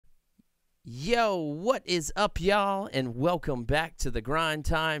Yo, what is up, y'all? And welcome back to the Grind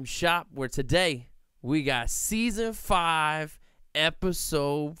Time Shop, where today we got Season 5,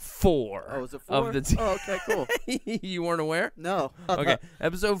 Episode 4. Oh, is it 4? Of the oh, okay, cool. You weren't aware? No. Okay,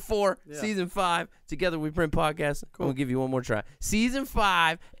 Episode 4, Yeah. Season 5, Together We Print Podcast. Cool. We'll give you one more try. Season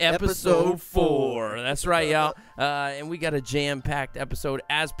 5, Episode 4. That's right, y'all. And we got a jam-packed episode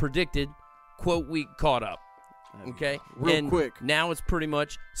as predicted. Quote week caught up. Okay, Real quick. Now it's pretty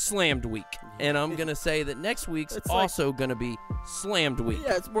much slammed week, and I'm gonna say that next week's also gonna be slammed week.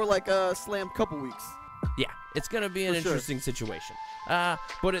 Yeah, it's more like a slam couple weeks. Yeah, it's gonna be an interesting situation.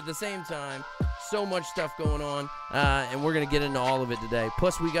 But at the same time, so much stuff going on, and we're gonna get into all of it today.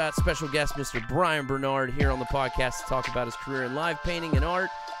 Plus, we got special guest Mr. Barnard here on the podcast to talk about his career in live painting and art.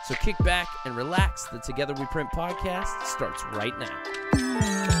 So kick back and relax. The Together We Print podcast starts right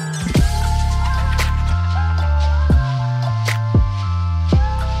now.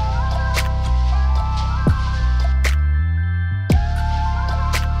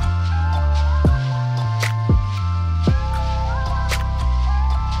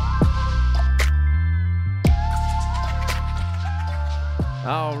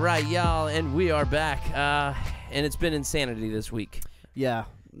 All right, y'all, and we are back, and it's been insanity this week. Yeah.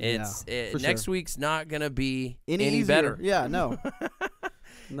 Next week's not going to be any easier. better. Yeah, no.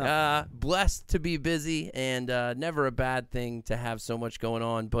 No. Blessed to be busy, and never a bad thing to have so much going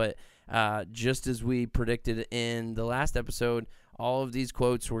on, but just as we predicted in the last episode, all of these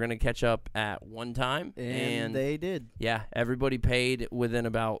quotes were going to catch up at one time. And they did. Yeah, everybody paid within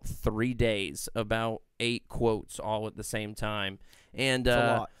about 3 days, about 8 quotes all at the same time. And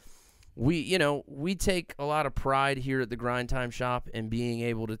That's a lot. we take a lot of pride here at the Grind Time Shop in being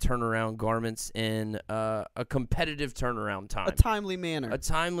able to turn around garments in a competitive turnaround time. A timely manner. A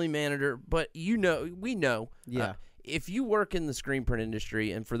timely manner, but we know. Yeah. If you work in the screen print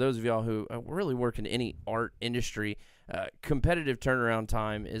industry, and for those of y'all who really work in any art industry, competitive turnaround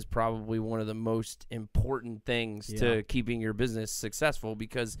time is probably one of the most important things to keeping your business successful,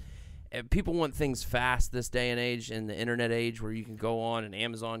 because people want things fast this day and age, in the internet age where you can go on and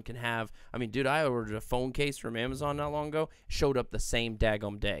Amazon can have. I mean, dude, I ordered a phone case from Amazon not long ago. Showed up the same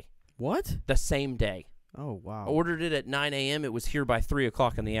daggum day. What? The same day. Oh, wow. I ordered it at 9 a.m. It was here by 3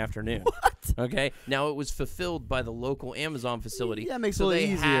 o'clock in the afternoon. What? Okay. Now, it was fulfilled by the local Amazon facility. Yeah, it makes it so a little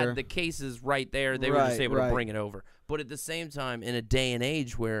they easier. had the cases right there. They were just able to bring it over. But at the same time, in a day and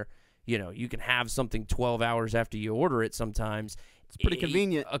age where, you can have something 12 hours after you order it sometimes, it's pretty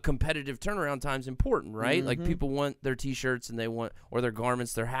convenient. A competitive turnaround time is important, right? Mm-hmm. Like, people want their T-shirts and they want, or their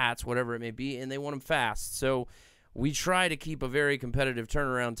garments, their hats, whatever it may be, and they want them fast. So we try to keep a very competitive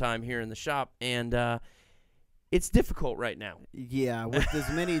turnaround time here in the shop, and it's difficult right now. Yeah, with as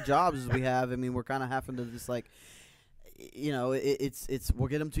many jobs as we have, I mean, we're kind of having to just like, it's we'll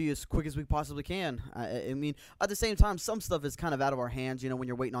get them to you as quick as we possibly can. I mean, at the same time, some stuff is kind of out of our hands. When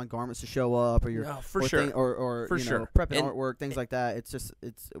you're waiting on garments to show up, or you're prepping artwork, things like that.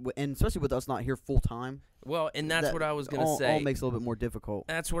 And especially with us not here full time. Well, and that's what I was gonna say. All makes it a little bit more difficult.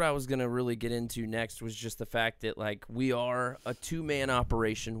 That's what I was gonna really get into next, was just the fact that, like, we are a 2-man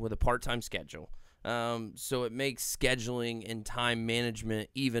operation with a part-time schedule. So it makes scheduling and time management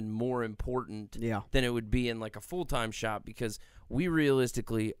even more important than it would be in like a full-time shop, because we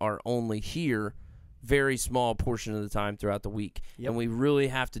realistically are only here very small portion of the time throughout the week. Yep. And we really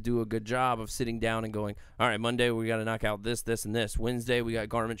have to do a good job of sitting down and going, all right, Monday we got to knock out this, this, and this. Wednesday we got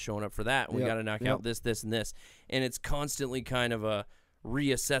garments showing up for that. And we got to knock out this, this, and this. And it's constantly kind of a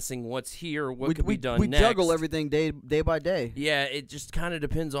reassessing what's here, what could be done next. We juggle everything day by day. Yeah, it just kind of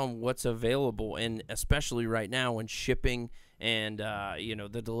depends on what's available, and especially right now when shipping and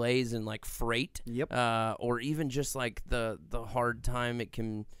the delays in like freight, or even just like the hard time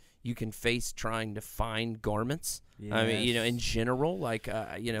you can face trying to find garments. Yes. I mean, in general, like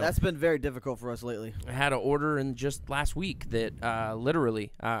that's been very difficult for us lately. I had an order in just last week that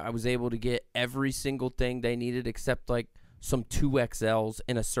literally I was able to get every single thing they needed except like some 2XLs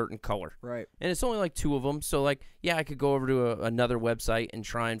in a certain color. Right. And it's only like 2 of them. So, like, yeah, I could go over to another website and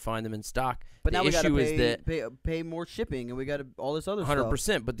try and find them in stock. But now we got to pay more shipping, and we got all this other 100%,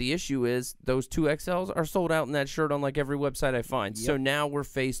 stuff. 100%. But the issue is those 2XLs are sold out in that shirt on like every website I find. Yep. So now we're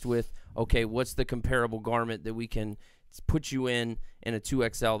faced with, okay, what's the comparable garment that we can put you in a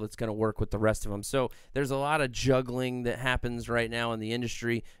 2XL that's going to work with the rest of them? So there's a lot of juggling that happens right now in the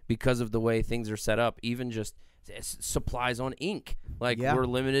industry because of the way things are set up, even just supplies on ink. Like, we're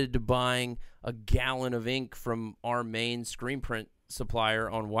limited to buying a gallon of ink from our main screen print supplier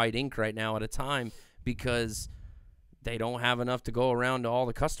on white ink right now at a time, because they don't have enough to go around to all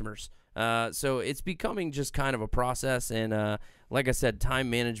the customers. So it's becoming just kind of a process. And like I said, time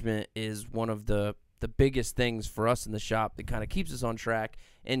management is one of the biggest things for us in the shop that kind of keeps us on track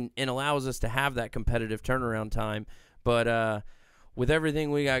and allows us to have that competitive turnaround time. But with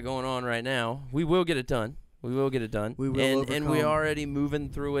everything we got going on right now, we will get it done. We will get it done. We will and we're already moving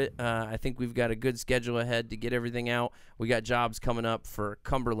through it. I think we've got a good schedule ahead to get everything out. We got jobs coming up for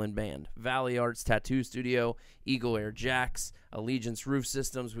Cumberland Band, Valley Arts Tattoo Studio, Eagle Air Jacks, Allegiance Roof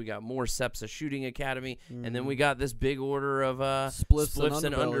Systems. We got more SEPSA Shooting Academy. And then we got this big order of spliffs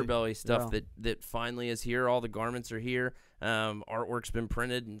and underbelly stuff that finally is here. All the garments are here. Artwork's been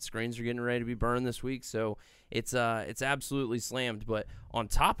printed and screens are getting ready to be burned this week. So it's absolutely slammed. But on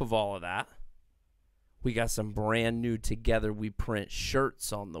top of all of that, we got some brand new Together We Print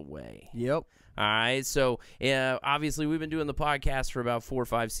shirts on the way. Yep. All right. So, obviously, we've been doing the podcast for about 4 or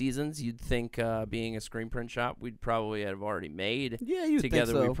 5 seasons. You'd think, being a screen print shop, we'd probably have already made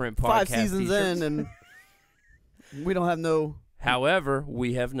Together We Print podcast 5 seasons t-shirts. in, and we don't have no... However,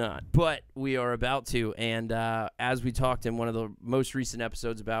 we have not, but we are about to. And as we talked in one of the most recent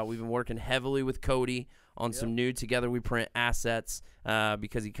episodes about, we've been working heavily with Cody on some new Together We Print assets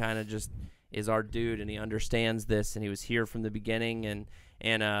because he kind of just is our dude and he understands this and he was here from the beginning.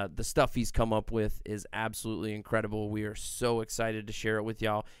 And the stuff he's come up with is absolutely incredible. We are so excited to share it with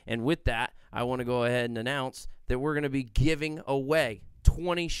y'all. And with that, I want to go ahead and announce that we're going to be giving away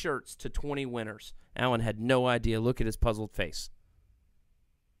 20 shirts to 20 winners. Alan had no idea. Look at his puzzled face.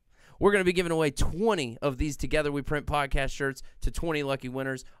 We're going to be giving away 20 of these Together We Print podcast shirts to 20 lucky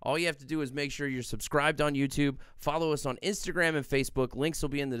winners. All you have to do is make sure you're subscribed on YouTube. Follow us on Instagram and Facebook. Links will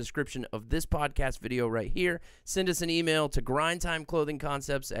be in the description of this podcast video right here. Send us an email to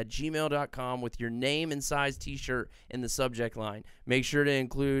grindtimeclothingconcepts@gmail.com with your name and size t-shirt in the subject line. Make sure to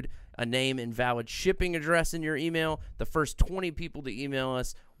include a name and valid shipping address in your email. The first 20 people to email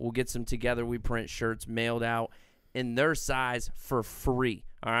us will get some Together We Print shirts mailed out in their size for free.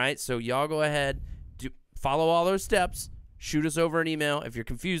 All right, so y'all go ahead, follow all those steps, shoot us over an email. If you're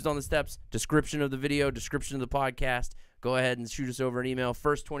confused on the steps, description of the video, description of the podcast, go ahead and shoot us over an email.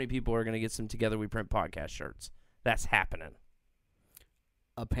 First 20 people are going to get some Together We Print podcast shirts. That's happening.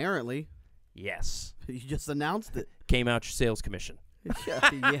 Apparently. Yes. You just announced it. Came out your sales commission.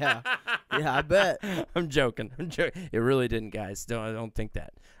 Yeah, I bet. I'm joking. It really didn't, guys. Don't think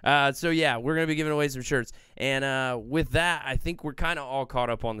that. So, yeah, we're going to be giving away some shirts. And with that, I think we're kind of all caught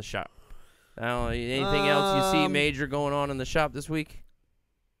up on the shop. I don't know, anything else you see major going on in the shop this week?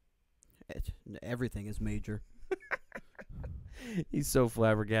 Everything is major. He's so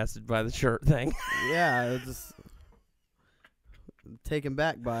flabbergasted by the shirt thing. Yeah, just taken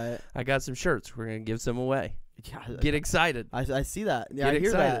back by it. I got some shirts. We're going to give some away. Yeah, get excited. I see that. Yeah, I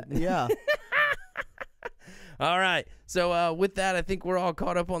hear that. Yeah. All right. So with that, I think we're all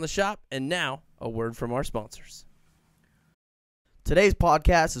caught up on the shop. And now, a word from our sponsors. Today's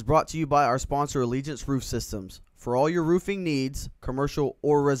podcast is brought to you by our sponsor, Allegiance Roof Systems. For all your roofing needs, commercial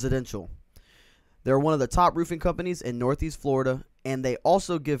or residential. They're one of the top roofing companies in Northeast Florida, and they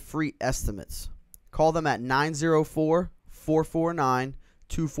also give free estimates. Call them at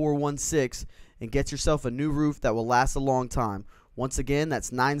 904-449-2416 and get yourself a new roof that will last a long time. Once again,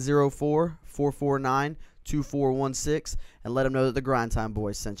 that's 904-449-2416, and let them know that the Grind Time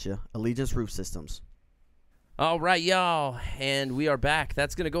Boys sent you. Allegiance Roof Systems. All right, y'all, and we are back.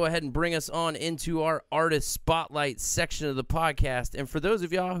 That's going to go ahead and bring us on into our Artist Spotlight section of the podcast. And for those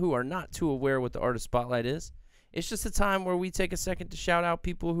of y'all who are not too aware what the Artist Spotlight is, it's just a time where we take a second to shout out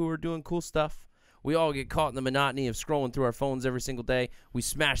people who are doing cool stuff. We all get caught in the monotony of scrolling through our phones every single day. We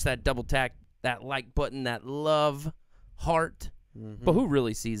smash that double tap, that like button, that love heart. But who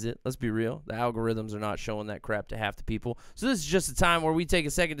really sees it? Let's be real. The algorithms are not showing that crap to half the people. So this is just a time where we take a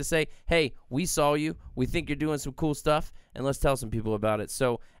second to say, hey, we saw you. We think you're doing some cool stuff, and let's tell some people about it.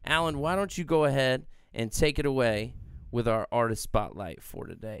 So, Alan, why don't you go ahead and take it away with our Artist Spotlight for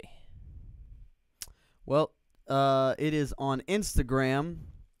today? Well, it is on Instagram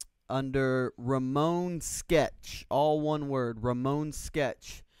under Ramone Sketch. All one word, Ramone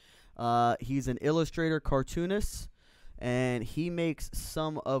Sketch. He's an illustrator, cartoonist. And he makes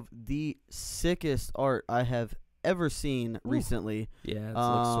some of the sickest art I have ever seen recently. Yeah, it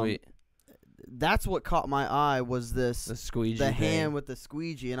looks sweet. That's what caught my eye was the squeegee hand with the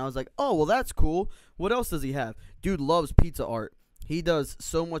squeegee. And I was like, oh, well, that's cool. What else does he have? Dude loves pizza art. He does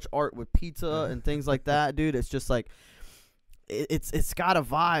so much art with pizza and things like that, dude. It's just like, it's got a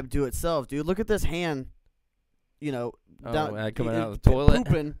vibe to itself, dude. Look at this hand, down, coming out of the toilet.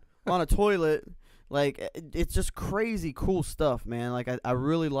 Pooping on a toilet. Like, it's just crazy cool stuff, man. Like, I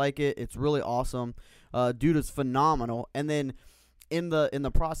really like it. It's really awesome. Dude is phenomenal. And then in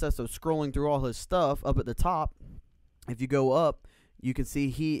the process of scrolling through all his stuff, up at the top, if you go up, you can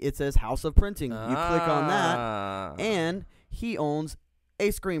see it says House of Printing. You click on that, and he owns a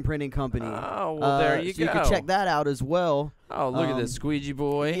screen printing company. Oh, well, there you go. You can check that out as well. Oh, look at this squeegee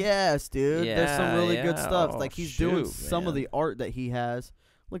boy. Yes, dude. Yeah, there's some really good stuff. Oh, like he's doing some of the art that he has.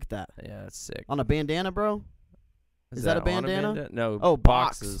 Look at that. Yeah, that's sick. On a bandana, bro? Is that a bandana? No. Oh,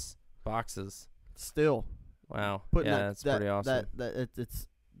 boxes. Boxes. Still. Wow. That's pretty awesome.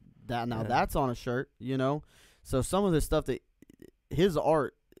 That's on a shirt, you know. So some of this stuff that his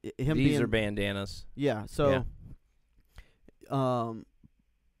art, these are bandanas. Yeah. So,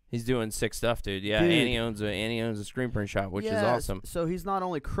 he's doing sick stuff, dude. Yeah, dude. And he owns a screen print shop, which is awesome. So he's not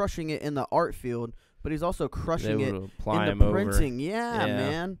only crushing it in the art field, but he's also crushing it in the printing. Yeah,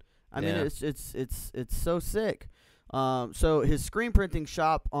 man. I mean, it's so sick. So his screen printing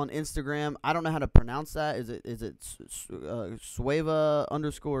shop on Instagram, I don't know how to pronounce that. Is it Sueva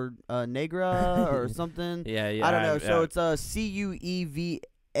 _ Negra or something? Yeah. I don't know. So it's CUEVA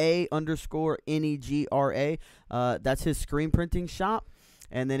 _ NEGRA. That's his screen printing shop.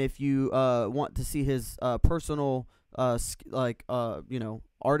 And then if you want to see his personal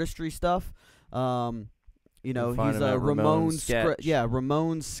artistry stuff, he's Ramone Sketch.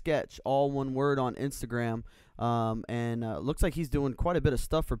 Ramone Sketch, all one word on Instagram. And looks like he's doing quite a bit of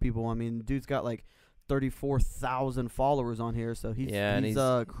stuff for people. I mean, dude's got like 34,000 followers on here, so he's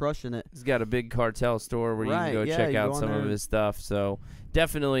crushing it. He's got a big cartel store where you can go check out some of his stuff. So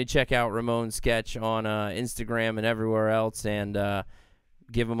definitely check out Ramone Sketch on Instagram and everywhere else, and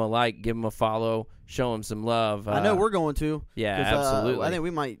give him a like, give him a follow, show him some love. I know we're going to. Yeah, absolutely. I think we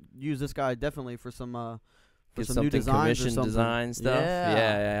might use this guy definitely for some new designs or something. Design stuff.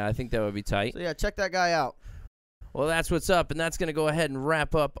 Yeah, I think that would be tight. So yeah, check that guy out. Well, that's what's up, and that's going to go ahead and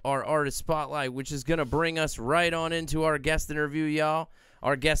wrap up our Artist Spotlight, which is going to bring us right on into our guest interview, y'all.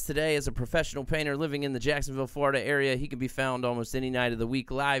 Our guest today is a professional painter living in the Jacksonville, Florida area. He can be found almost any night of the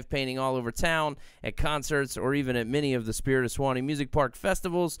week live painting all over town, at concerts, or even at many of the Spirit of Suwannee Music Park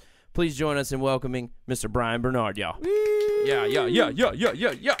festivals. Please join us in welcoming Mr. Brian Barnard, y'all. Whee! Yeah.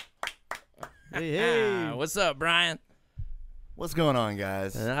 Hey. What's up, Brian? What's going on,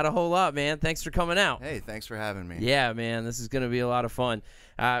 guys? Not a whole lot, man. Thanks for coming out. Hey, thanks for having me. Yeah, man, this is going to be a lot of fun.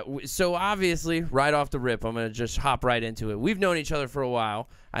 So obviously, right off the rip, I'm going to just hop right into it. We've known each other for a while.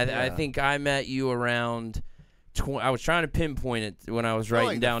 I think I met you around. I was trying to pinpoint it when I was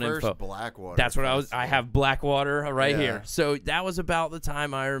writing down info. Blackwater. That's what I have Blackwater right here. So that was about the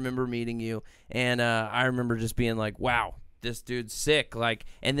time I remember meeting you, and I remember just being like, "Wow, this dude's sick!"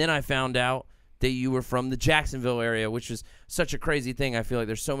 And then I found out that you were from the Jacksonville area, which is such a crazy thing. I feel like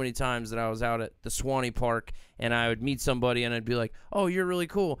there's so many times that I was out at the Suwannee Park and I would meet somebody and I'd be like, "Oh, you're really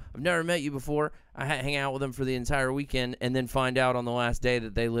cool. I've never met you before." I hang out with them for the entire weekend and then find out on the last day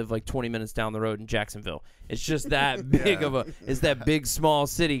that they live like 20 minutes down the road in Jacksonville. It's just that big of it's that big small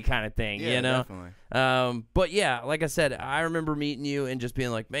city kind of thing, you know? Definitely. But yeah, like I said, I remember meeting you and just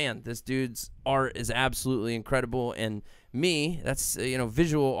being like, "Man, this dude's art is absolutely incredible." And me, that's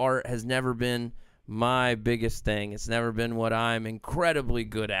visual art has never been my biggest thing. It's never been what I'm incredibly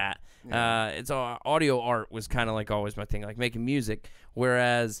good at. It's audio art was kind of like always my thing, like making music,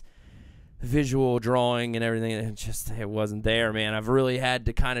 whereas visual drawing and everything, it wasn't there, man. I've really had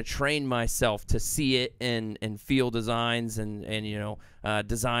to kind of train myself to see it and feel designs and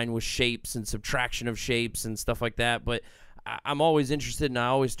design with shapes and subtraction of shapes and stuff like that. But I'm always interested, and I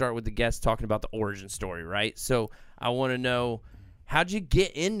always start with the guest talking about the origin story, right? So I want to know, how'd you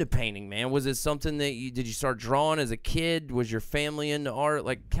get into painting, man? Was it something that did you start drawing as a kid? Was your family into art?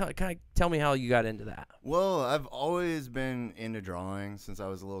 Kind of tell me how you got into that. Well, I've always been into drawing since I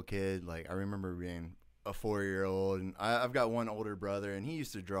was a little kid. I remember being a 4-year-old, and I've got one older brother, and he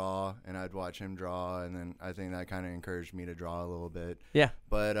used to draw, and I'd watch him draw, and then I think that kind of encouraged me to draw a little bit. Yeah.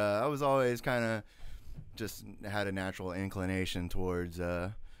 But I was always kind of just had a natural inclination towards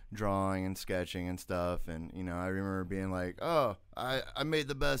drawing and sketching and stuff, and I remember being like, "Oh, I made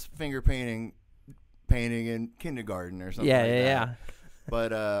the best finger painting in kindergarten or something like that." Yeah.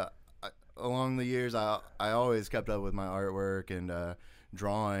 But along the years, I always kept up with my artwork and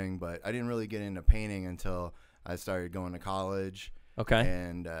drawing, but I didn't really get into painting until I started going to college. Okay.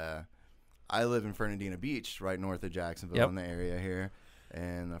 And I live in Fernandina Beach, right north of Jacksonville, in the area here.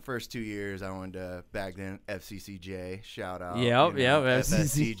 And the first 2 years, I went to back then FCCJ. Shout out. Yep.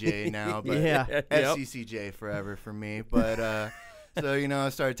 FCCJ now, but FCCJ forever for me. But so I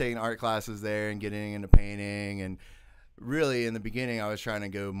started taking art classes there and getting into painting. And really, in the beginning, I was trying to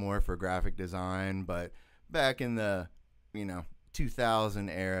go more for graphic design. But back in the 2000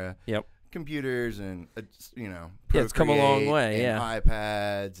 era, computers and it's come a long way, and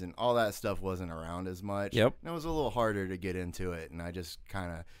iPads and all that stuff wasn't around as much. Yep. And it was a little harder to get into it, and I just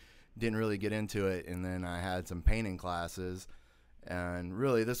kind of didn't really get into it. And then I had some painting classes, and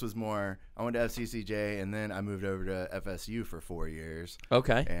really this was more, I went to FCCJ, and then I moved over to FSU for 4 years.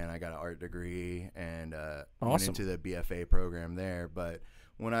 Okay. And I got an art degree and awesome. went into the BFA program there. But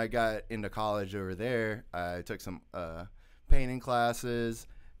when I got into college over there, I took some painting classes,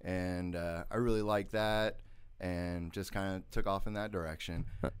 and I really liked that, and just kind of took off in that direction.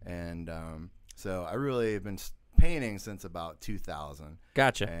 And so I really have been painting since about 2000.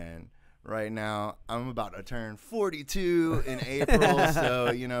 Gotcha. And right now I'm about to turn 42 in April.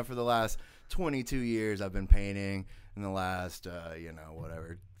 So, for the last 22 years I've been painting. In the last,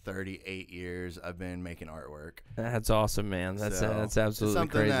 38 years I've been making artwork. That's awesome, man. That's absolutely something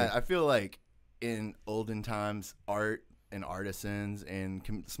crazy. That I feel like in olden times, art and artisans and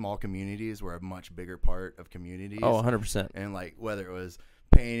small communities were a much bigger part of communities. Oh, 100%. And like whether it was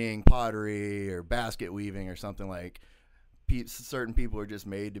painting, pottery, or basket weaving or something, like certain people are just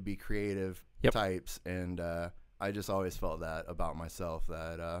made to be creative types. And I just always felt that about myself,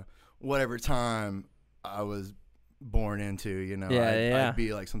 that whatever time I was born into, I'd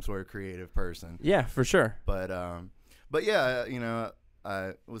be like some sort of creative person. Yeah, for sure. But yeah,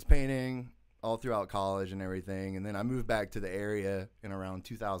 I was painting all throughout college and everything, and then I moved back to the area in around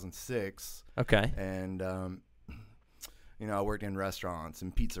 2006. Okay. And I worked in restaurants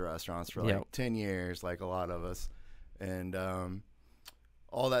and pizza restaurants for like 10 years, like a lot of us. And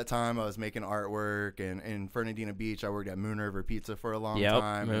all that time I was making artwork, and in Fernandina Beach I worked at Moon River Pizza for a long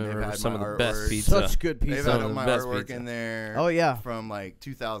time. Moon and they've River, had some my of the artwork. best pizza. Such good pizza. They've had my best artwork pizza in there. Oh yeah. From like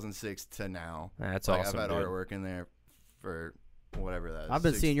 2006 to now. That's like awesome. I've had dude. artwork in there for whatever that is. I've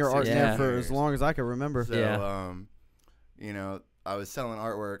been seeing your art there for as long as I can remember. So I was selling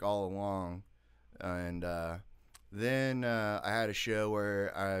artwork all along, and then I had a show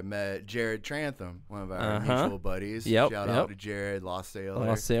where I met Jared Trantham, one of our mutual buddies. Shout out to Jared, Lost Sailor.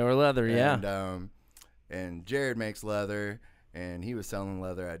 Lost Sailor Leather, And Jared makes leather, and he was selling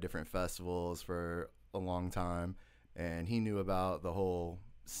leather at different festivals for a long time, and he knew about the whole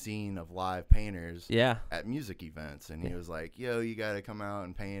scene of live painters at music events, and he was like, yo, you got to come out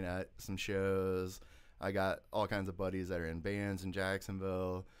and paint at some shows. I got all kinds of buddies that are in bands in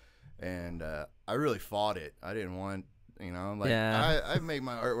Jacksonville. And I really fought it. I didn't want, I make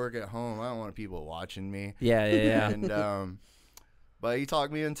my artwork at home. I don't want people watching me. Yeah. And but he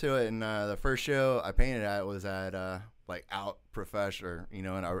talked me into it. And the first show I painted at was at Out Professor,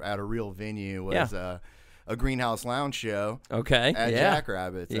 at a real venue, was a Greenhouse Lounge show. Okay. At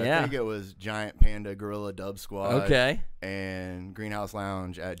Jackrabbits. I think it was Giant Panda Gorilla Dub Squad. Okay. And Greenhouse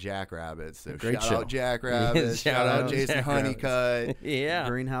Lounge at Jackrabbits. So great shout show. out Jackrabbits. shout out Jason Honeycutt.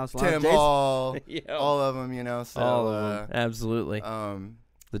 Greenhouse Lounge. Tim Hall. All of them, So, all of them. Absolutely.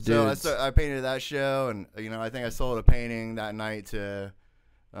 The dudes. So I painted that show, and I think I sold a painting that night to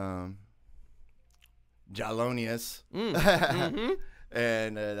Jalonius.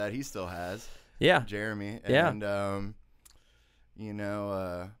 And that he still has. Yeah. Jeremy. And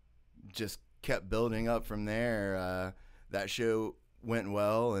just kept building up from there. That show went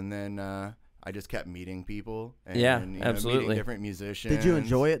well, and then I just kept meeting people and absolutely. meeting different musicians. Did you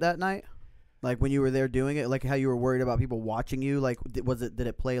enjoy it that night? Like when you were there doing it, like how you were worried about people watching you, like did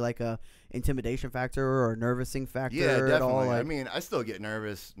it play like a intimidation factor or a nervousing factor? Yeah, definitely. At all? Like, I mean, I still get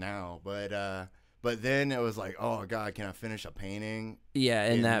nervous now, but then it was like, oh God, can I finish a painting? Yeah,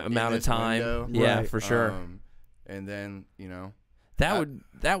 in that amount of time. Window? Yeah, Right. for sure. And then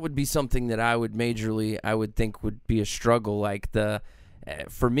that would be something that I would think would be a struggle. Like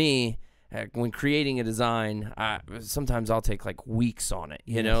for me, when creating a design, sometimes I'll take like weeks on it.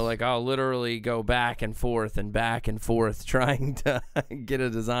 Like I'll literally go back and forth trying to get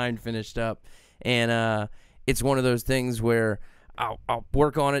a design finished up, and it's one of those things where I'll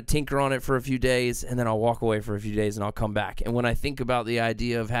work on it, tinker on it for a few days, and then I'll walk away for a few days, and I'll come back. And when I think about the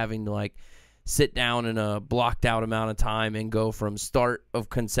idea of having to like sit down in a blocked out amount of time and go from start of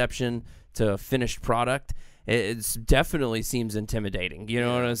conception to finished product, it definitely seems intimidating. You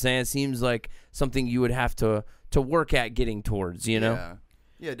know what I'm saying? It seems like something you would have to work at getting towards, Yeah,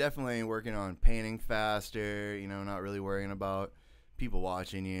 definitely working on painting faster, not really worrying about people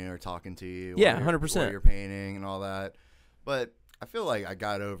watching you or talking to you. 100%. While you're painting and all that. But I feel like I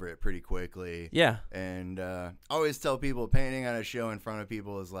got over it pretty quickly. Yeah. And I always tell people painting at a show in front of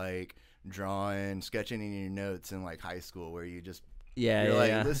people is like drawing, sketching in your notes in like high school, where you just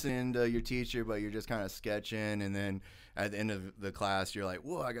you're listening to your teacher, but you're just kind of sketching, and then at the end of the class you're like,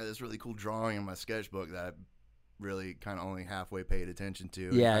 whoa, I got this really cool drawing in my sketchbook that I really kind of only halfway paid attention to.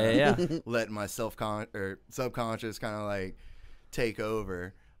 Yeah. Letting my subconscious kind of like take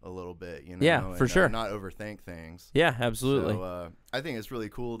over a little bit, you know. Yeah, for sure. Not overthink things. Yeah, absolutely. So I think it's really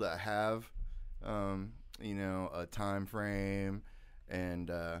cool to have, you know, a time frame and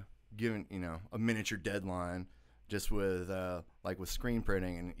given, you know, a miniature deadline. Just with like with screen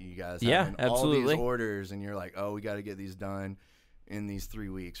printing and you guys having all these orders and you're like, oh, we got to get these done in these 3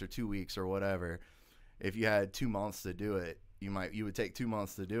 weeks or 2 weeks or whatever. If you had 2 months to do it, you would take 2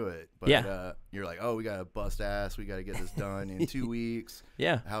 months to do it. But you're like, oh, we got to bust ass. We got to get this done in 2 weeks.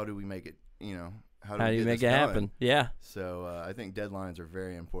 Yeah. How do we make it, you know, how do you make it happen? Yeah. So I think deadlines are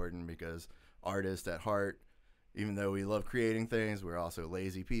very important because artists at heart, even though we love creating things, we're also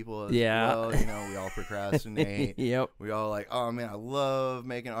lazy people as well. You know, we all procrastinate. Yep. We all like, oh, man, I love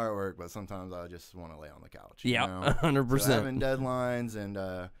making artwork, but sometimes I just want to lay on the couch. Yeah, 100%. So having deadlines,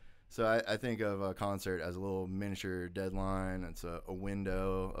 and so I think of a concert as a little miniature deadline. It's a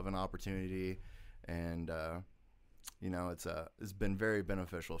window of an opportunity, and, you know, it's been very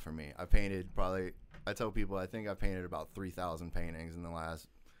beneficial for me. I tell people I think I painted about 3,000 paintings in the last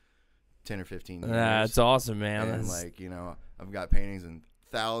 10 or 15 years. That's awesome, man. And like, you know, I've got paintings in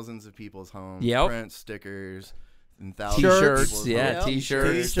thousands of people's homes, prints, stickers, and thousands of people's homes.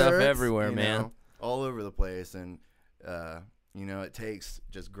 T-shirts, stuff everywhere, man. Know, all over the place. And, you know, it takes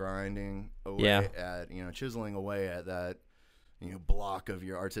just grinding away at, you know, chiseling away at that, you know, block of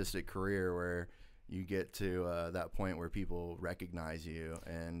your artistic career where you get to that point where people recognize you,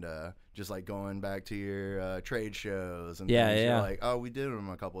 and just like going back to your trade shows and things, you're like, oh, we did them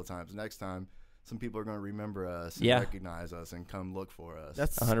a couple of times. Next time, some people are going to remember us and recognize us and come look for us.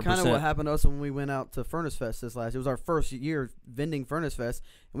 That's kind of what happened to us when we went out to Furnace Fest it was our first year vending Furnace Fest,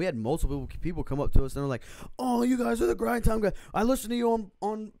 and we had multiple people come up to us and they're like, oh, you guys are the Grind Time guys. I listen to you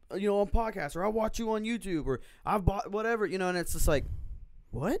on you know, on podcasts, or I watch you on YouTube, or I've bought whatever, you know. And it's just like,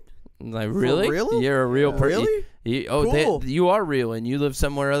 what? Like, really? Really? You're a real person. Really? Cool. You are real, and you live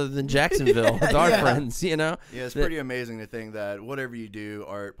somewhere other than Jacksonville with our friends, you know? Yeah, it's pretty amazing to think that whatever you do,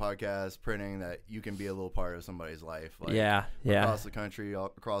 art, podcast, printing, that you can be a little part of somebody's life. Like, across the country,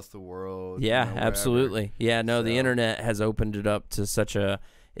 across the world. Yeah, you know, absolutely. Yeah, no, the internet has opened it up to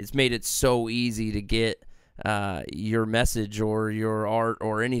it's made it so easy to get your message or your art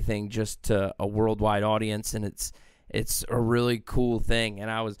or anything just to a worldwide audience, and it's a really cool thing. And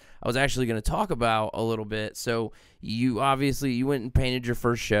I was actually going to talk about a little bit. So you went and painted your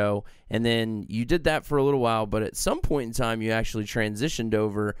first show, and then you did that for a little while, but at some point in time you actually transitioned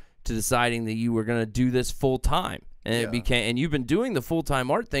over to deciding that you were going to do this full time. And and you've been doing the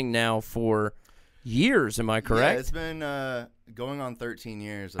full-time art thing now for years, am I correct? Yeah, it's been going on 13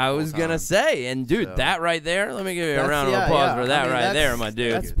 years. I was going to say, and dude, that right there, let me give you a round of applause for that right there, my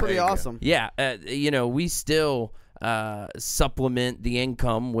dude. That's pretty awesome. Yeah, you know, we still supplement the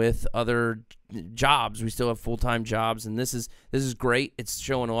income with other jobs. We still have full-time jobs, and this is great. It's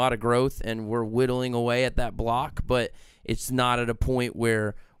showing a lot of growth, and we're whittling away at that block, but it's not at a point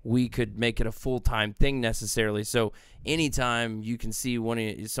where we could make it a full-time thing necessarily. So anytime you can see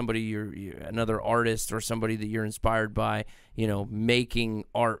somebody, another artist or somebody that you're inspired by, you know, making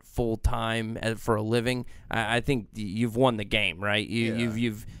art full-time for a living, I think you've won the game, right?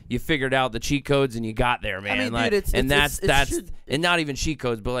 You've figured out the cheat codes and you got there, man. I mean, dude, that's and not even cheat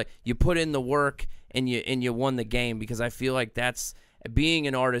codes, but like you put in the work and you won the game, because I feel like that's being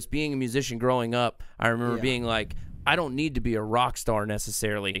an artist, being a musician growing up. I remember being like, I don't need to be a rock star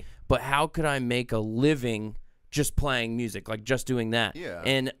necessarily, but how could I make a living just playing music, like just doing that? Yeah.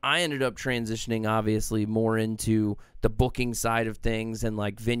 And I ended up transitioning, obviously, more into the booking side of things and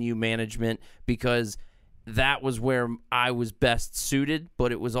like venue management, because that was where I was best suited,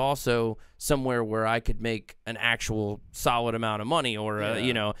 but it was also somewhere where I could make an actual solid amount of money, or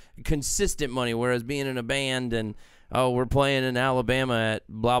you know, consistent money, whereas being in a band and we're playing in Alabama at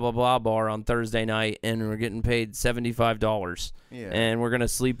blah, blah, blah bar on Thursday night, and we're getting paid $75. Yeah. And we're going to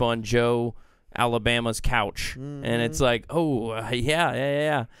sleep on Joe Alabama's couch. Mm-hmm. And it's like,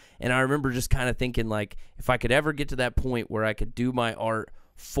 yeah. And I remember just kind of thinking, like, if I could ever get to that point where I could do my art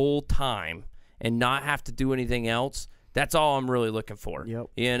full time and not have to do anything else, that's all I'm really looking for. Yep.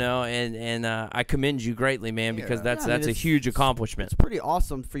 You know, and I commend you greatly, man, because that's a huge accomplishment. It's pretty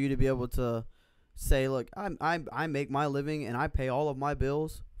awesome for you to be able to say, look, I make my living and I pay all of my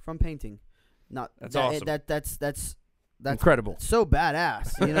bills from painting. That's awesome. That's incredible. So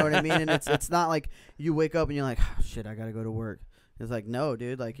badass. You know what I mean? And it's not like you wake up and you're like, oh, shit, I gotta go to work. It's like, no,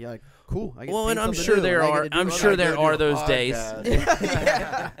 dude. Like, you're like, cool. I get and I'm sure there are those days.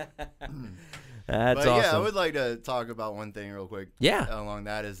 That's awesome. Yeah, I would like to talk about one thing real quick. Yeah. Along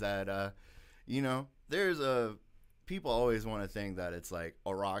that is that, you know, there's a people always want to think that it's like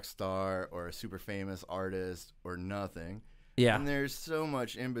a rock star or a super famous artist or nothing. Yeah. And there's so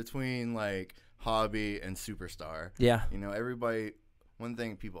much in between, like hobby and superstar. Yeah. You know, everybody, one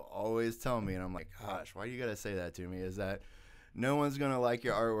thing people always tell me, and I'm like, gosh, why do you got to say that to me, is that no one's going to like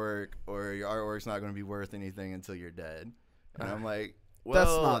your artwork, or your artwork's not going to be worth anything until you're dead. And I'm like, well,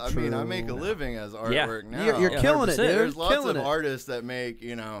 that's not true. I mean, I make a living as artwork now. You're killing it, dude. There's lots killing of artists that make,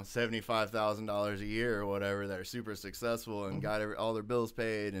 you know, $75,000 a year or whatever, that are super successful and got all their bills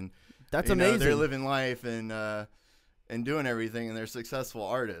paid, and that's amazing. Know, they're living life and doing everything, and they're successful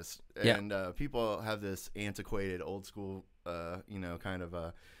artists. And people have this antiquated, old school, you know, kind of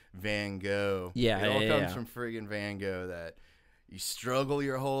a Van Gogh. Yeah, it all comes from friggin' Van Gogh, that you struggle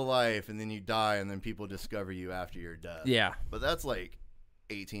your whole life and then you die, and then people discover you after your death. Yeah, but that's like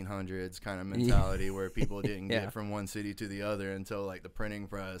 1800s kind of mentality where people didn't get from one city to the other until like the printing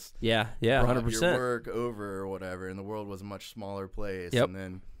press. Yeah, 100%. Your work over or whatever, and the world was a much smaller place. Yep. And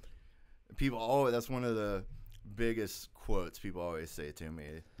then people always, that's one of the biggest quotes people always say to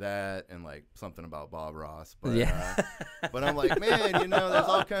me, that and like something about Bob Ross. But but I'm like, man, you know, there's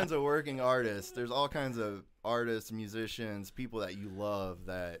all kinds of working artists. There's all kinds of artists, musicians, people that you love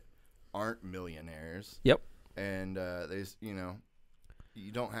that aren't millionaires. Yep. And there's, you know, you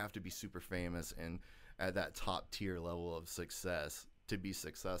don't have to be super famous and at that top tier level of success to be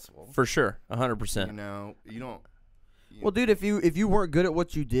successful. For sure, 100%. You know, you don't. Well, dude, if you weren't good at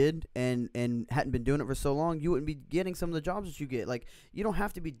what you did and hadn't been doing it for so long, you wouldn't be getting some of the jobs that you get. Like, you don't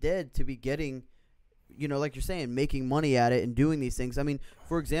have to be dead to be getting, you know, like you're saying, making money at it and doing these things. I mean,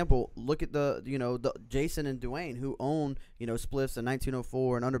 for example, look at the Jason and Dwayne, who own, you know, Spliffs and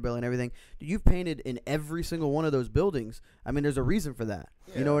 1904 and Underbelly and everything. You've painted in every single one of those buildings. I mean, there's a reason for that.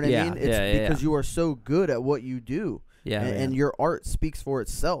 Yeah. You know what I mean? It's because you are so good at what you do. Yeah, and your art speaks for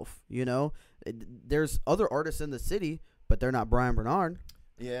itself, you know? There's other artists in the city, but they're not Brian Barnard.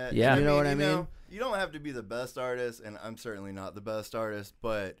 Yeah. You know what I mean? Know, you don't have to be the best artist, and I'm certainly not the best artist,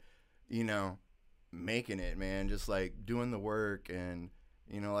 but, you know, making it, man, just like doing the work. And,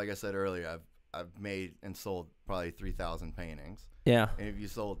 you know, like I said earlier, I've made and sold probably 3,000 paintings. Yeah. And if you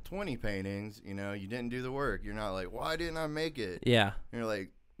sold 20 paintings, you know, you didn't do the work. You're not like, why didn't I make it? Yeah. You're like,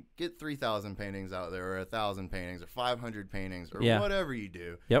 get 3,000 paintings out there, or 1,000 paintings, or 500 paintings, or whatever you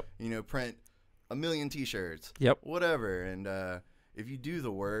do. Yep. You know, print 1 million T-shirts. Yep. Whatever. And if you do the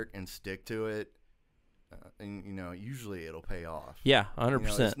work and stick to it, and you know, usually it'll pay off. Yeah,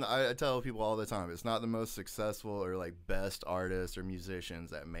 100%. You know, I tell people all the time, it's not the most successful or like best artists or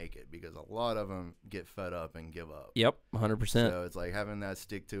musicians that make it, because a lot of them get fed up and give up. Yep, 100%. So it's like having that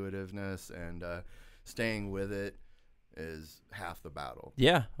stick-to-itiveness and staying with it is half the battle.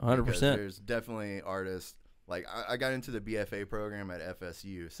 Yeah, 100%. Because there's definitely artists, like I got into the BFA program at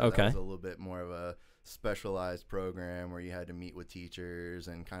FSU, so that was a little bit more of a specialized program where you had to meet with teachers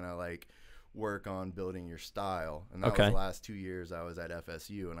and kind of like work on building your style. And that was the last 2 years I was at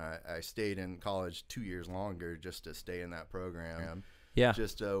FSU, and I stayed in college 2 years longer just to stay in that program. Yeah.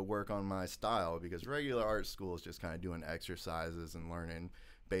 Just to work on my style, because regular art school is just kind of doing exercises and learning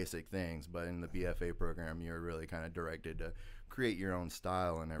basic things, but in the BFA program you're really kind of directed to create your own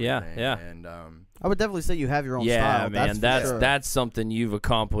style and everything. Yeah. And I would definitely say you have your own style. Yeah, man, that's something you've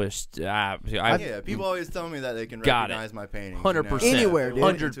accomplished. People always tell me that they can recognize my paintings. 100%. Anywhere, dude.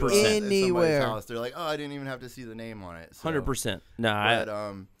 100%. Anywhere. House, they're like, oh, I didn't even have to see the name on it. 100%.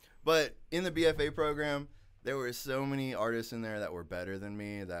 No, but in the BFA program, there were so many artists in there that were better than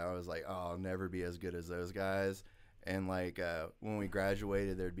me that I was like, oh, I'll never be as good as those guys. And like when we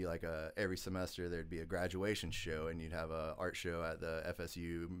graduated, there'd be like every semester there'd be a graduation show, and you'd have a art show at the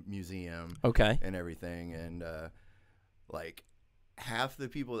FSU museum. And everything. And like half the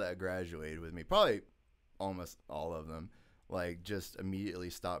people that graduated with me, probably almost all of them, like just immediately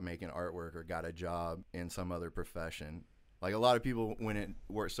stopped making artwork or got a job in some other profession. Like a lot of people, when it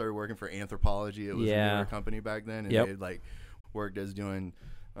started working for Anthropology, it was a newer company back then, and they'd like worked as doing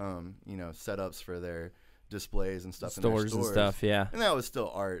you know, setups for their displays and stuff in their stores and stuff, and that was still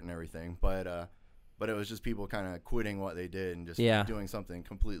art and everything, but it was just people kind of quitting what they did and just doing something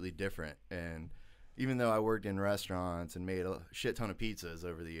completely different. And even though I worked in restaurants and made a shit ton of pizzas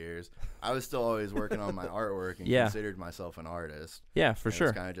over the years, I was still always working on my artwork and considered myself an artist. Yeah, for sure.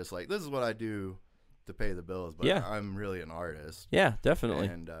 It's kind of just like, this is what I do to pay the bills, but I'm really an artist. Yeah, definitely.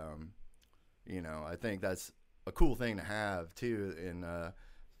 And you know, I think that's a cool thing to have too. And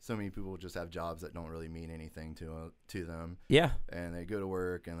so many people just have jobs that don't really mean anything to them. Yeah. And they go to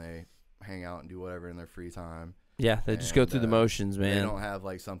work and they hang out and do whatever in their free time. Yeah, they just go through the motions, man. They don't have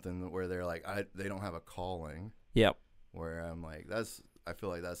like something where they're like, they don't have a calling. Yep. Where I'm like, I feel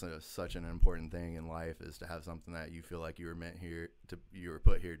like that's such an important thing in life, is to have something that you feel like you were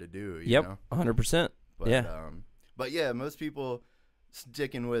put here to do. You know? 100%. But, yeah. But yeah, most people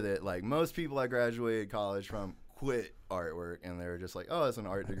sticking with it. Like most people I graduated college from quit artwork, and they were just like, oh, it's an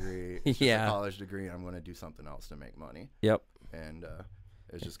art degree. It's just a college degree, and I'm going to do something else to make money. Yep. And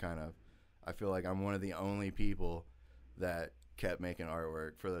it's just kind of, I feel like I'm one of the only people that kept making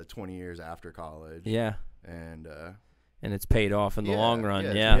artwork for the 20 years after college. Yeah. And it's paid off in the long run.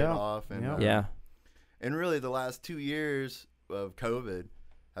 It's yeah. paid off. And, yeah. And really, the last 2 years of COVID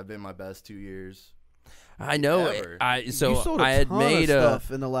have been my best 2 years. I know. Ever. You sold a ton of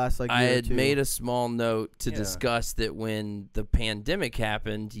stuff in the last year I had made a small note to discuss that when the pandemic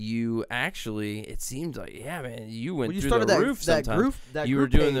happened, you actually, it seemed like, man, you went through the roof sometimes. You were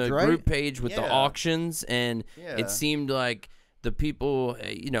doing the group page with the auctions, and it seemed like the people,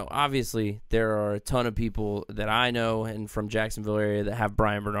 obviously there are a ton of people that I know and from Jacksonville area that have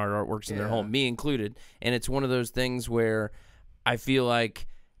Brian Barnard artworks in their home, me included. And it's one of those things where I feel like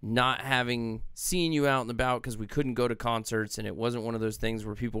not having seen you out and about, because we couldn't go to concerts, and it wasn't one of those things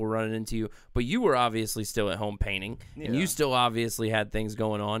where people were running into you, but you were obviously still at home painting, and you still obviously had things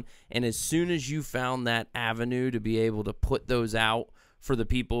going on. And as soon as you found that avenue to be able to put those out for the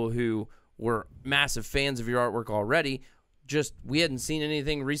people who were massive fans of your artwork already, just we hadn't seen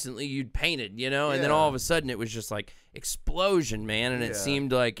anything recently you'd painted, and then all of a sudden it was just like explosion, man, and it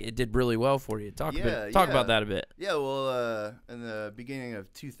seemed like it did really well for you. Talk about that a bit. Yeah, well, in the beginning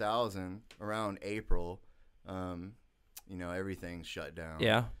of 2000, around April, everything shut down.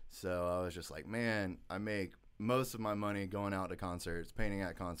 Yeah. So I was just like, man, I make most of my money going out to concerts, painting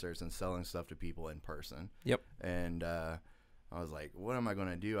at concerts, and selling stuff to people in person. Yep. And I was like, what am I going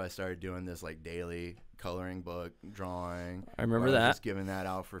to do? I started doing this like daily coloring book, drawing. I remember that. Just giving that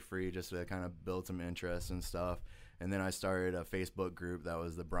out for free just to kind of build some interest and stuff. And then I started a Facebook group that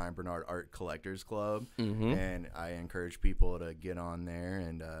was the Brian Barnard Art Collectors Club. Mm-hmm. And I encouraged people to get on there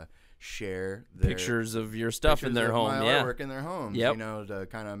and share their pictures of your stuff in their home. My artwork in their homes, to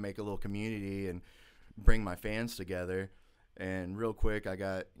kind of make a little community and bring my fans together. And real quick, I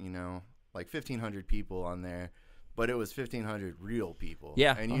got, like 1,500 people on there. But it was 1,500 real people.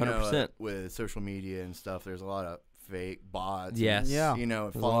 Yeah, and 100%. With social media and stuff, there's a lot of fake bots. Yes.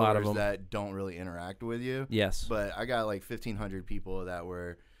 And, followers that don't really interact with you. Yes. But I got like 1,500 people that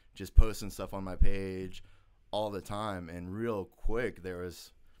were just posting stuff on my page all the time. And real quick, there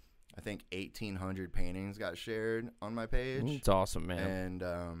was, I think, 1,800 paintings got shared on my page. It's awesome, man.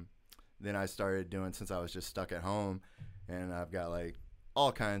 And then I started doing, since I was just stuck at home, and I've got like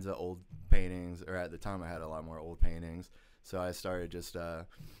all kinds of old paintings, or at the time I had a lot more old paintings. So I started just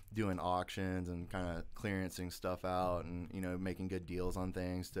doing auctions and kind of clearancing stuff out and, making good deals on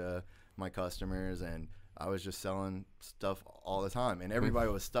things to my customers. And I was just selling stuff all the time. And everybody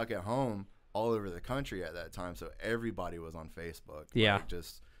was stuck at home all over the country at that time. So everybody was on Facebook. Yeah. Like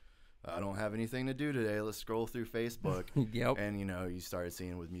just, I don't have anything to do today. Let's scroll through Facebook. Yep. And, you started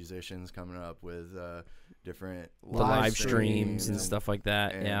seeing with musicians coming up with different live streams and stuff like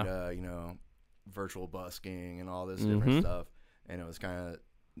that. And, virtual busking and all this different stuff. And it was kind of,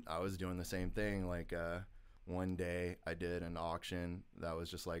 I was doing the same thing. Like one day I did an auction that was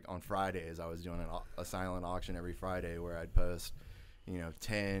just like on Fridays. I was doing a silent auction every Friday where I'd post,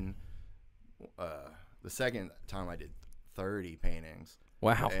 10. The second time I did 30 paintings.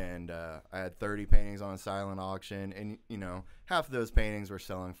 Wow. And I had 30 paintings on a silent auction, and half of those paintings were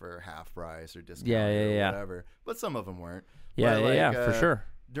selling for half price or discount or whatever, but some of them weren't. For sure.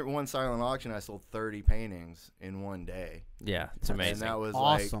 During one silent auction, I sold 30 paintings in one day. Yeah, it's amazing. And that was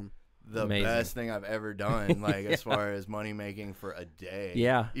awesome. Like the best thing I've ever done, like as far as money making for a day.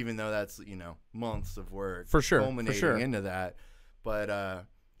 Yeah. Even though that's, months of work. For sure. Culminating into that. But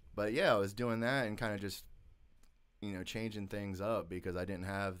yeah, I was doing that and kind of just, changing things up because I didn't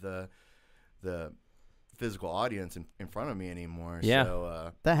have the physical audience in front of me anymore. Yeah.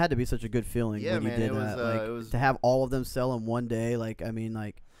 So, that had to be such a good feeling when you did it was, that. it was to have all of them sell in one day.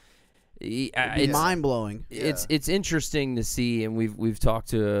 It's mind blowing. Yeah. It's interesting to see, and we've talked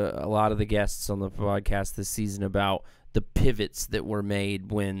to a lot of the guests on the podcast this season about the pivots that were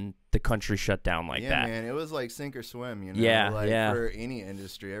made when the country shut down like that. Yeah, man, it was like sink or swim. Yeah, for any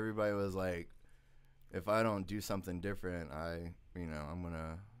industry, everybody was like, if I don't do something different, I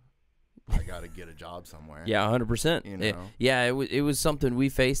got to get a job somewhere. Yeah, 100%. It was something we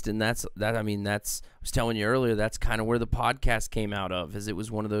faced, and that's I was telling you earlier, that's kind of where the podcast came out of, is it was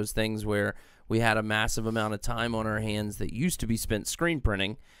one of those things where we had a massive amount of time on our hands that used to be spent screen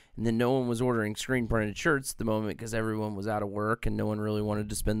printing, and then no one was ordering screen printed shirts at the moment because everyone was out of work and no one really wanted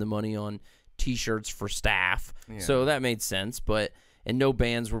to spend the money on T-shirts for staff. Yeah. So that made sense, but and no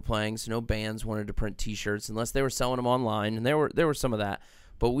bands were playing, so no bands wanted to print T-shirts unless they were selling them online, and there were some of that.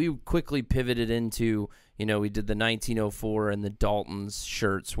 But we quickly pivoted into, we did the 1904 and the Dalton's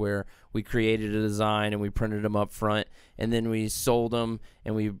shirts where we created a design and we printed them up front, and then we sold them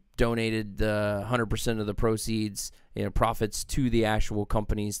and we donated 100% of the proceeds, profits to the actual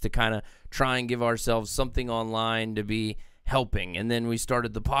companies to kind of try and give ourselves something online to be helping. And then we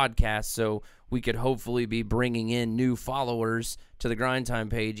started the podcast so we could hopefully be bringing in new followers to the Grind Time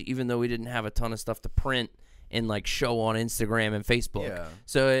page, even though we didn't have a ton of stuff to print and like show on Instagram and Facebook. Yeah.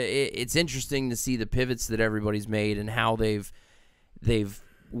 So it's interesting to see the pivots that everybody's made and how they've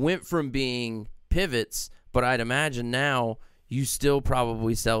went from being pivots, but I'd imagine now you still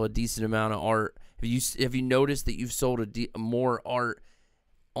probably sell a decent amount of art. Have you noticed that you've sold more art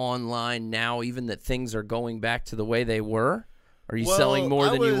online now, even that things are going back to the way they were? Are you selling more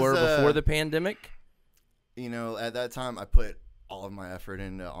than you were before the pandemic? At that time I put all of my effort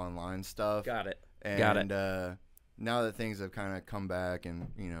into online stuff. Got it. And now that things have kind of come back and,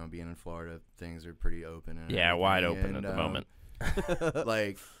 being in Florida, things are pretty open. And wide open at the moment.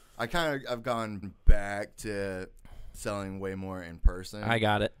 Like, I've gone back to selling way more in person. I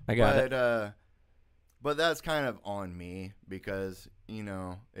got it. But that's kind of on me because,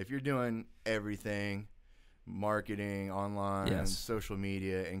 if you're doing everything, marketing, online, social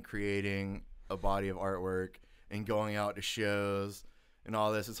media, and creating a body of artwork and going out to shows and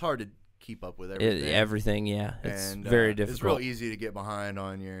all this, it's hard to keep up with everything. It's very difficult. It's real easy to get behind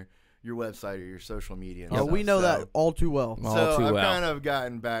on your website or your social media. And stuff. We know that all too well. I've kind of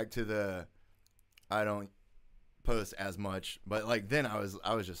gotten back to I don't post as much, but like then I was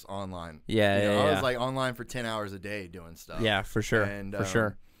just online. I was like online for 10 hours a day doing stuff. Yeah, for sure. And for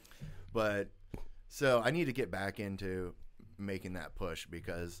sure. But so I need to get back into making that push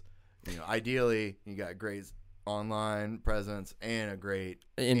because ideally you got great online presence and a great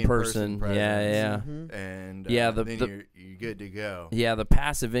in-person presence. And then you're good to go. The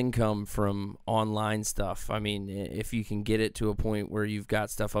passive income from online stuff, I mean, if you can get it to a point where you've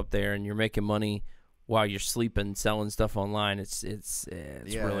got stuff up there and you're making money while you're sleeping selling stuff online, it's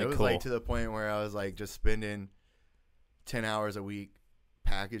really it was cool. Like to the point where I was like just spending 10 hours a week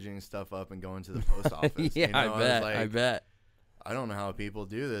packaging stuff up and going to the post office. I bet. I don't know how people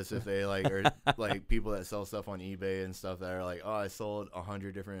do this if they are like people that sell stuff on eBay and stuff that are like, I sold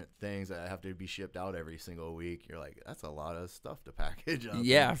 100 different things that have to be shipped out every single week. You're like, that's a lot of stuff to package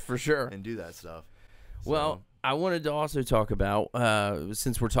up. For sure. And do that stuff. Well, I wanted to also talk about,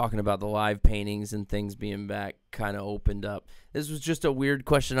 since we're talking about the live paintings and things being back kind of opened up, this was just a weird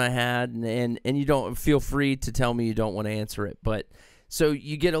question I had, and you don't feel free to tell me you don't want to answer it. But so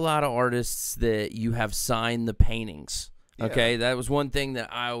you get a lot of artists that you have signed the paintings. Okay, that was one thing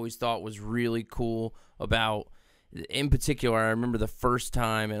that I always thought was really cool about. In particular, I remember the first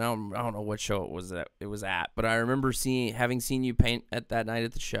time, and I don't know what show it was at, but I remember having seen you paint at that night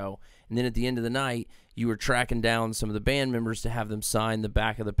at the show, and then at the end of the night, you were tracking down some of the band members to have them sign the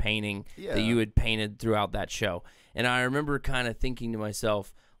back of the painting that you had painted throughout that show. And I remember kind of thinking to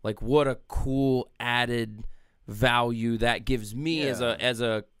myself, like, what a cool added value that gives me as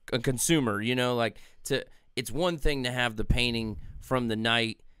a consumer, it's one thing to have the painting from the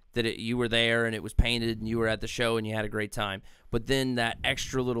night that you were there and it was painted and you were at the show and you had a great time. But then that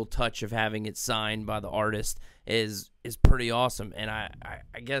extra little touch of having it signed by the artist is pretty awesome. And I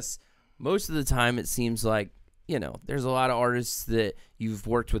guess most of the time it seems like, there's a lot of artists that you've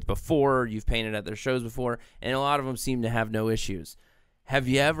worked with before, you've painted at their shows before, and a lot of them seem to have no issues. Have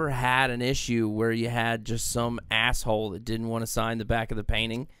you ever had an issue where you had just some asshole that didn't want to sign the back of the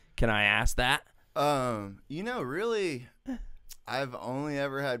painting? Can I ask that? Really, I've only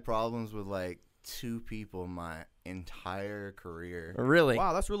ever had problems with like 2 people my entire career. Really?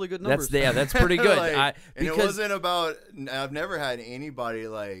 Wow, that's really good numbers. That's pretty good. And it wasn't about. I've never had anybody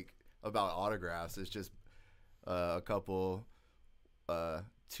like about autographs. It's just a couple,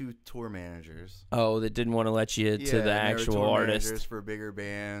 2 tour managers. Oh, that didn't want to let you to the actual tour artist managers for bigger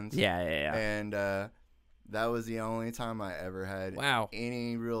bands. Yeah. And that was the only time I ever had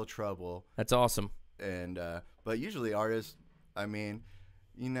any real trouble. That's awesome. And but usually artists, I mean,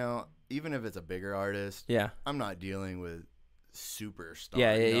 even if it's a bigger artist, I'm not dealing with superstars.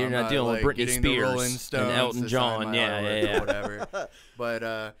 You're not dealing with Britney Spears and Elton John. Or whatever.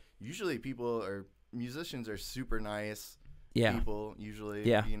 But usually musicians are super nice people. Usually,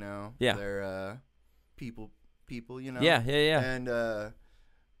 they're people. And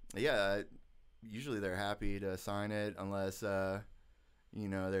usually they're happy to sign it unless they're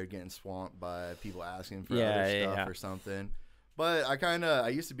getting swamped by people asking for other stuff or something. But I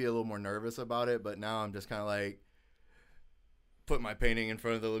used to be a little more nervous about it, but now I'm just kind of like, put my painting in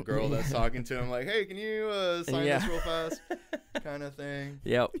front of the little girl that's talking to him, like, hey, can you sign this real fast, kind of thing.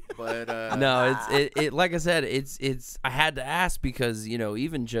 Yep. But no, it's like I said, it's I had to ask because, you know,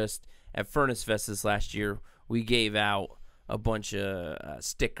 even just at Furnace Fest this last year, we gave out a bunch of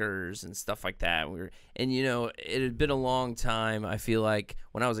stickers and stuff like that. And you know, it had been a long time. I feel like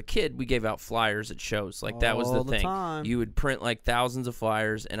when I was a kid, we gave out flyers at shows. Like that was the thing. Time. You would print like thousands of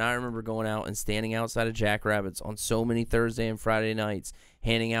flyers, and I remember going out and standing outside of Jackrabbits on so many Thursday and Friday nights,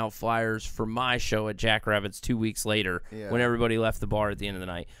 handing out flyers for my show at Jackrabbits 2 weeks later when everybody left the bar at the end of the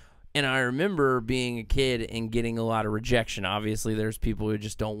night. And I remember being a kid and getting a lot of rejection. Obviously, there's people who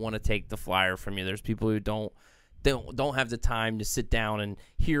just don't want to take the flyer from you. There's people who don't have the time to sit down and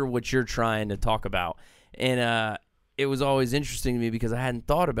hear what you're trying to talk about. And it was always interesting to me because I hadn't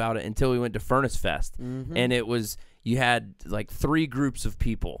thought about it until we went to Furnace Fest. Mm-hmm. And it was, you had like 3 groups of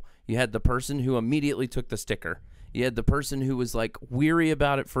people. You had the person who immediately took the sticker. You had the person who was like weary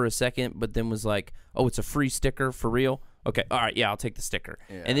about it for a second, but then was like, oh, it's a free sticker for real? Okay, all right, yeah, I'll take the sticker.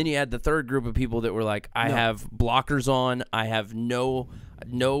 Yeah. And then you had the 3rd group of people that were like, I have blockers on. I have no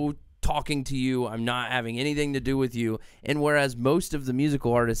talking to you. I'm not having anything to do with you. And whereas most of the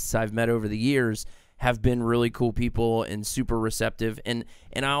musical artists I've met over the years have been really cool people and super receptive, and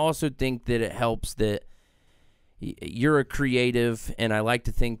I also think that it helps that you're a creative, and I like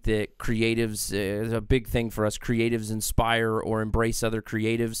to think that creatives is a big thing for us. Creatives inspire or embrace other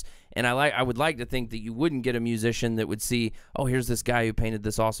creatives, and I would like to think that you wouldn't get a musician that would see, oh, here's this guy who painted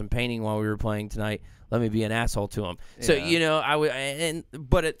this awesome painting while we were playing tonight. Let me be an asshole to him. Yeah. So, you know,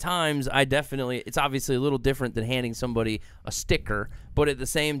 but at times I definitely, it's obviously a little different than handing somebody a sticker, but at the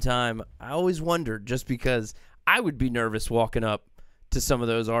same time, I always wondered, just because I would be nervous walking up to some of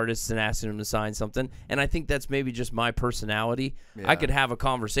those artists and asking them to sign something, and I think that's maybe just my personality. Yeah. I could have a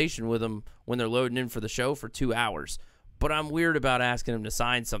conversation with them when they're loading in for the show for 2 hours, but I'm weird about asking them to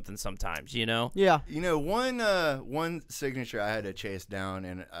sign something sometimes, you know? Yeah. You know, one signature I had to chase down,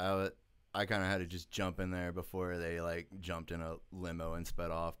 and I kind of had to just jump in there before they like jumped in a limo and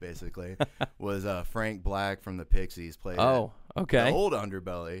sped off, basically, was Frank Black from the Pixies played the old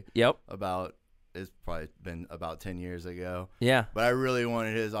Underbelly. Yep. It's probably been about 10 years ago. Yeah. But I really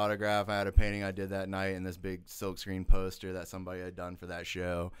wanted his autograph. I had a painting I did that night and this big silkscreen poster that somebody had done for that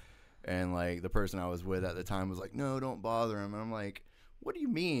show. And, like, the person I was with at the time was like, no, don't bother him. And I'm like, what do you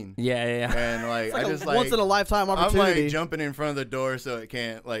mean? Yeah. And, like, I just, like, once in a lifetime opportunity. I'm, like, jumping in front of the door so it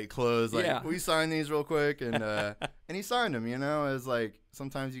can't, like, close. Like, we sign these real quick. And and he signed them, you know? It's like,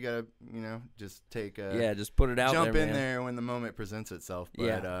 sometimes you got to, you know, just take a... just put it out jump there, in there when the moment presents itself.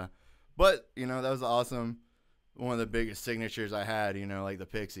 But, but, you know, that was awesome. One of the biggest signatures I had, you know, like the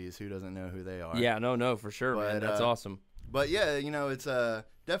Pixies. Who doesn't know who they are? Yeah, no, for sure, man. That's awesome. But, yeah, you know, it's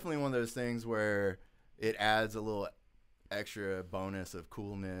definitely one of those things where it adds a little extra bonus of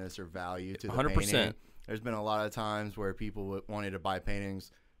coolness or value to the 100%. Painting. There's been a lot of times where people wanted to buy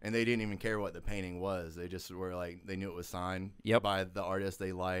paintings, and they didn't even care what the painting was. They just were like, they knew it was signed by the artist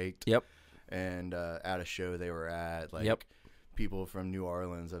they liked. Yep. And at a show they were at. Like, people from New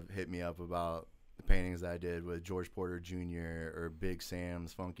Orleans have hit me up about the paintings that I did with George Porter Jr. or Big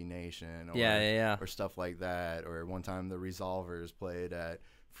Sam's Funky Nation or stuff like that. Or one time the Resolvers played at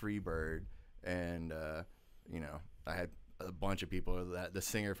Freebird, and you know, I had a bunch of people that the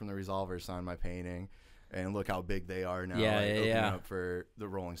singer from the Resolvers signed my painting, and look how big they are now. Opening up for the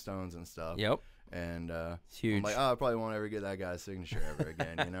Rolling Stones and stuff. Yep. And it's huge. I'm like, I probably won't ever get that guy's signature ever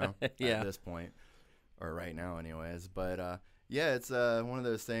again, you know, at this point, or right now anyways. But yeah, it's one of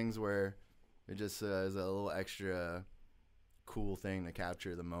those things where it just is a little extra cool thing to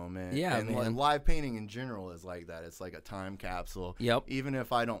capture the moment. Yeah, and man. Live painting in general is like that. It's like a time capsule. Yep. Even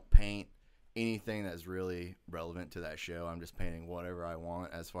if I don't paint anything that's really relevant to that show, I'm just painting whatever I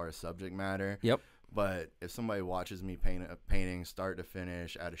want as far as subject matter. Yep. But if somebody watches me paint a painting start to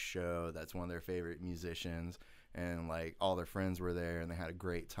finish at a show that's one of their favorite musicians, and like all their friends were there and they had a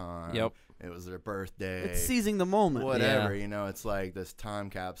great time. Yep. It was their birthday. It's seizing the moment. Whatever, you know, it's like this time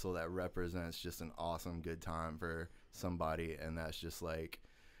capsule that represents just an awesome good time for somebody, and that's just like,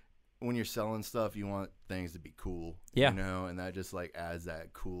 when you're selling stuff, you want things to be cool. Yeah. You know, and that just like adds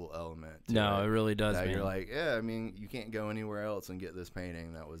that cool element to it really does, that man. You're like, yeah, I mean, you can't go anywhere else and get this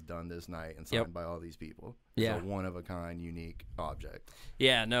painting that was done this night and signed by all these people. It's a one-of-a-kind, unique object.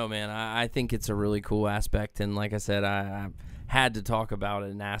 Yeah, no, man, I think it's a really cool aspect, and like I said, I had to talk about it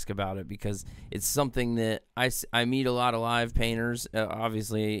and ask about it because it's something that I meet a lot of live painters,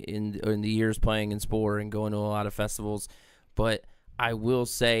 obviously, in the years playing in Spore and going to a lot of festivals, but I will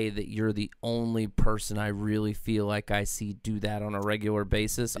say that you're the only person I really feel like I see do that on a regular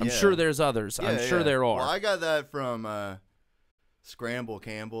basis. I'm sure there's others. I'm sure there are. Well, I got that from Scramble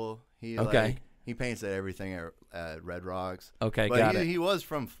Campbell. He okay. He paints at everything at Red Rocks. Okay, but got it. He was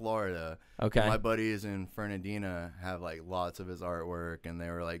from Florida. Okay. My buddies in Fernandina have like lots of his artwork, and they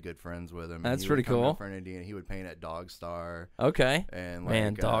were like good friends with him. That's pretty cool. Fernandina, he would paint at Dog Star. Okay. And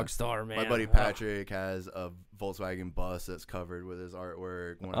man, Dog Star, man. My buddy Patrick has a Volkswagen bus that's covered with his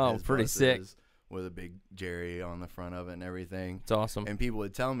artwork. One of his pretty sick. With a big Jerry on the front of it and everything. It's awesome. And people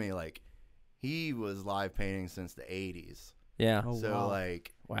would tell me like he was live painting since the 80s. Yeah. Oh, so wow.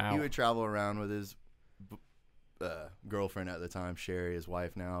 like he would travel around with his girlfriend at the time, Sherry, his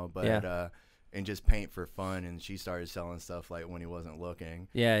wife now, but and just paint for fun. And she started selling stuff like when he wasn't looking.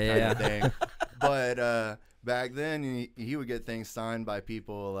 Yeah. Thing. But back then he would get things signed by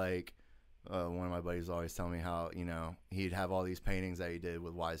people like one of my buddies always tell me how he'd have all these paintings that he did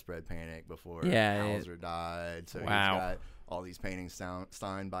with Widespread Panic before Hauser died. So he's got all these paintings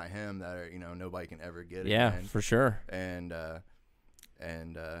signed by him that are nobody can ever get again. For sure. And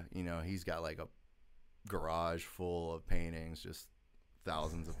he's got like a garage full of paintings, just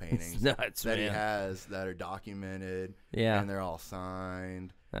thousands of paintings nuts, that he has that are documented. And they're all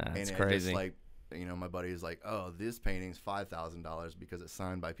signed. That's and crazy. Just like my buddy is like, oh, this painting's $5,000 because it's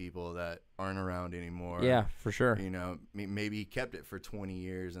signed by people that aren't around anymore. Yeah, for sure. Maybe he kept it for 20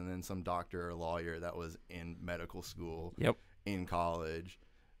 years, and then some doctor or lawyer that was in medical school, in college,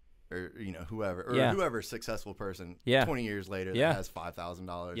 or whoever successful person, 20 years later that has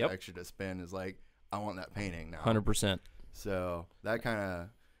 $5,000 extra to spend is like, I want that painting now. 100%. So that kind of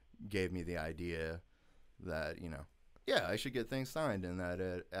gave me the idea that I should get things signed, and that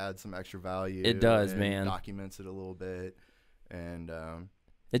it adds some extra value. It does, and man. Documents it a little bit, and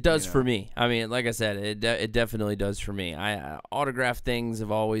it does for me. I mean, like I said, it definitely does for me. Autograph things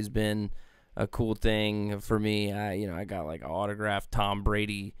have always been a cool thing for me. I got like an autographed Tom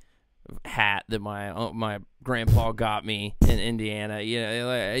Brady hat that my grandpa got me in Indiana.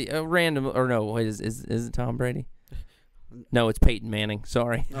 Like a random, or no, wait, is it Tom Brady? No, it's Peyton Manning.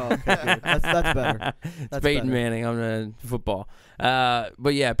 Sorry. Oh, okay. That's better. It's Peyton Manning. I'm in football.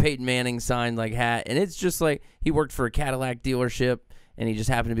 But yeah, Peyton Manning signed like hat, and it's just like he worked for a Cadillac dealership, and he just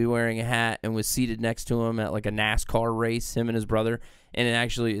happened to be wearing a hat and was seated next to him at like a NASCAR race, him and his brother, and it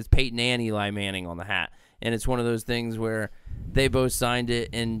actually is Peyton and Eli Manning on the hat, and it's one of those things where they both signed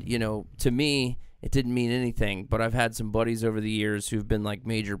it, and to me, it didn't mean anything, but I've had some buddies over the years who've been like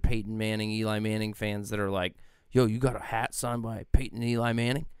major Peyton Manning, Eli Manning fans that are like, yo, you got a hat signed by Peyton and Eli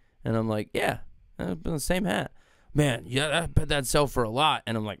Manning? And I'm like, yeah, the same hat. Man, I bet that'd sell for a lot.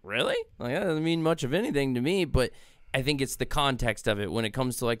 And I'm like, really? Like, that doesn't mean much of anything to me, but I think it's the context of it. When it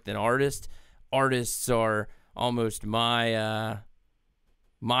comes to like an artist, artists are almost my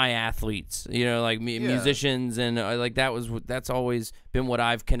athletes, musicians, and like that's always been what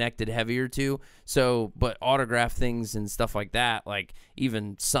I've connected heavier to. So, but autograph things and stuff like that, like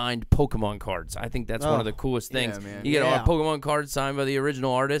even signed Pokemon cards, I think that's one of the coolest things. Man. You get a Pokemon card signed by the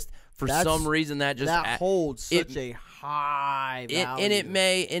original artist. For some reason, that holds such a high value. And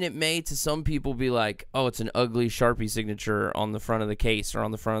it may to some people be like, oh, it's an ugly Sharpie signature on the front of the case or on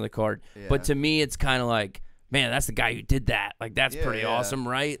the front of the card. Yeah. But to me, it's kind of like, man, that's the guy who did that. Like, that's pretty awesome,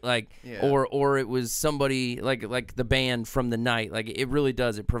 right? Like, or it was somebody like the band From the Night. Like, it really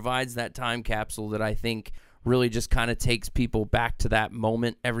does. It provides that time capsule that I think really just kind of takes people back to that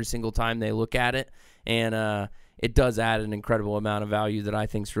moment every single time they look at it. And it does add an incredible amount of value that I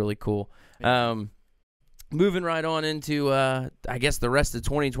think is really cool. Moving right on into, I guess, the rest of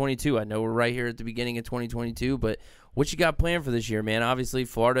 2022. I know we're right here at the beginning of 2022, but what you got planned for this year, man? Obviously,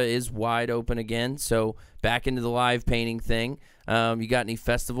 Florida is wide open again, so back into the live painting thing. You got any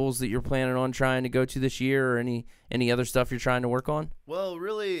festivals that you're planning on trying to go to this year, or any other stuff you're trying to work on? Well,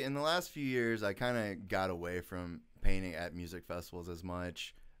 really, in the last few years, I kind of got away from painting at music festivals as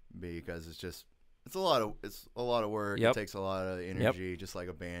much because it's a lot of work. It takes a lot of energy, just like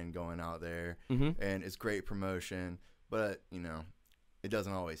a band going out there, and it's great promotion, but it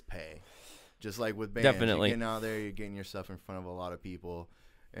doesn't always pay. Just like with bands, definitely. You're getting out there, you're getting yourself in front of a lot of people,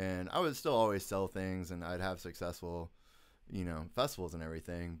 and I would still always sell things, and I'd have successful, festivals and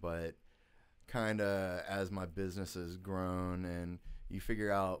everything. But kind of as my business has grown, and you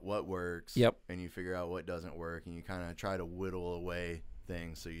figure out what works, and you figure out what doesn't work, and you kind of try to whittle away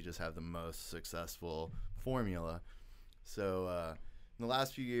things so you just have the most successful formula. So in the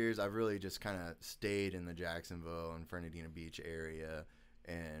last few years, I've really just kind of stayed in the Jacksonville and Fernandina Beach area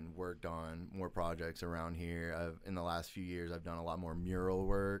and worked on more projects around here. In the last few years, I've done a lot more mural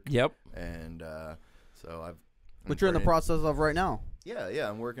work. And so Which you're in the process of right now. Yeah.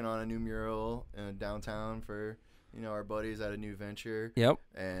 I'm working on a new mural in downtown for our buddies at a new venture.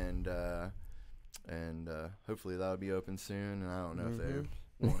 And and hopefully that'll be open soon. And I don't know if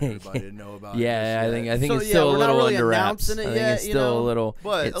they want everybody to know about it. Yeah, I think it's still a little really under wraps. I think it's still a little,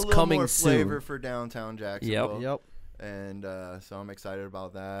 but it's a little coming more soon. flavor for downtown Jacksonville. Yep. And so I'm excited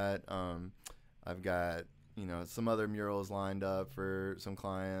about that. I've got some other murals lined up for some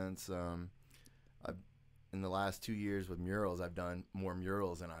clients. In the last 2 years with murals, I've done more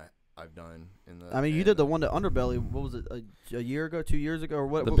murals than I've done in the. I mean, you did the one to Underbelly. What was it? A year ago, 2 years ago, or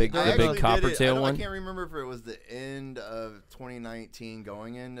what? The big Coppertail one. I can't remember if it was the end of 2019,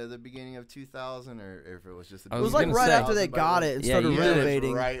 going into the beginning of 2000, or if it was just. It was like right after they got it and started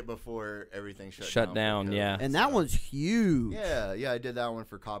renovating. Right before everything shut down. Yeah. And that one's huge. Yeah. I did that one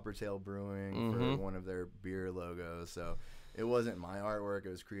for Coppertail Brewing for one of their beer logos. So. It wasn't my artwork. It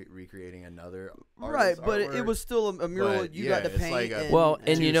was recreating another artist's right, but artwork. It was still a mural you got to paint. Like a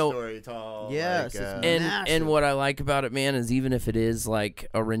and tall, yes, and what I like about it, man, is even if it is like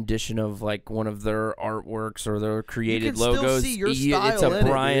a rendition of like one of their artworks or their created logos, see your style it's a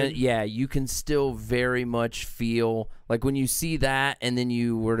Brian. It, yeah, you can still very much feel like when you see that, and then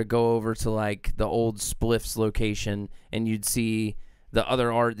you were to go over to like the old Spliffs location, and you'd see the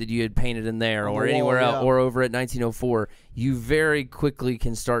other art that you had painted in there or anywhere else or over at 1904, you very quickly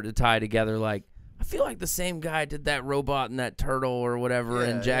can start to tie together like, I feel like the same guy did that robot and that turtle or whatever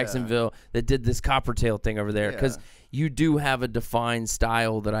in Jacksonville that did this Coppertail thing over there. Because you do have a defined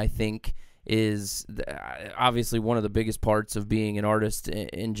style that I think is obviously one of the biggest parts of being an artist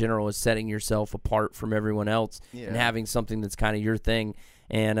in general is setting yourself apart from everyone else and having something that's kind of your thing.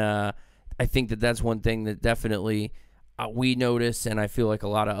 And I think that that's one thing that definitely we notice, and I feel like a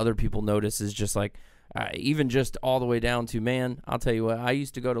lot of other people notice, is just like even just all the way down to, man, I'll tell you what, I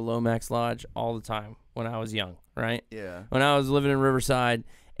used to go to Lomax Lodge all the time when I was young, right? Yeah. When I was living in Riverside,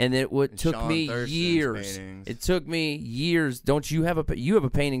 and it took me years. Paintings. It took me years. Don't you have a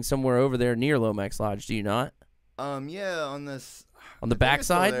painting somewhere over there near Lomax Lodge? Do you not? Yeah, on this. On the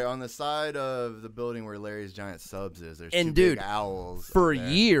backside? On the side of the building where Larry's Giant Subs is, there's two big owls. For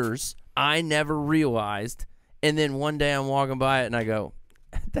years, I never realized. And then one day I'm walking by it and I go,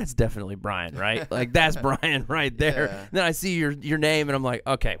 that's definitely Brian, right? Like, that's Brian right there. Yeah. Then I see your name and I'm like,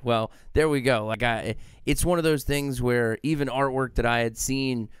 okay, well, there we go. Like, it's one of those things where even artwork that I had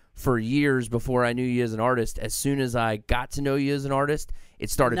seen for years before I knew you as an artist, as soon as I got to know you as an artist, it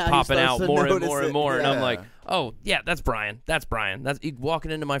started popping out more and more and more. And I'm like, oh, yeah, that's Brian. That's Brian. That's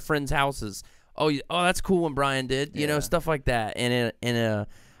walking into my friends' houses. Oh, that's cool when Brian did, you know, stuff like that. And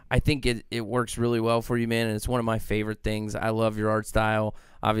I think it works really well for you, man, and it's one of my favorite things. I love your art style.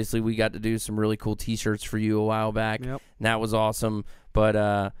 Obviously, we got to do some really cool T-shirts for you a while back, and that was awesome.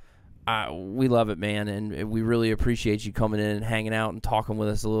 But we love it, man, and we really appreciate you coming in and hanging out and talking with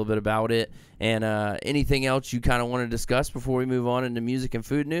us a little bit about it. And anything else you kind of want to discuss before we move on into music and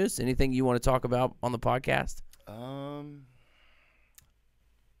food news? Anything you want to talk about on the podcast?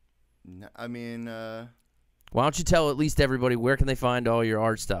 I mean... Why don't you tell at least everybody where can they find all your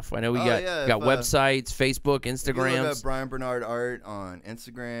art stuff? I know we got websites, Facebook, Instagrams. You look up Brian Barnard Art on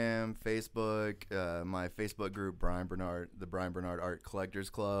Instagram, Facebook, my Facebook group, Brian Barnard, the Brian Barnard Art Collectors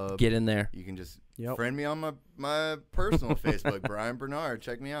Club. Get in there. You can just friend me on my personal Facebook, Brian Barnard.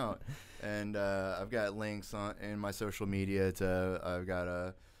 Check me out. And I've got links in my social media I've got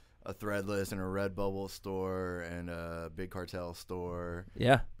a Threadless and a Redbubble store and a Big Cartel store.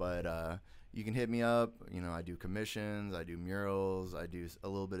 Yeah. But you can hit me up. You know, I do commissions, I do murals, I do a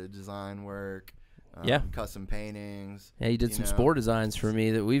little bit of design work, custom paintings. Yeah, you did some sport designs for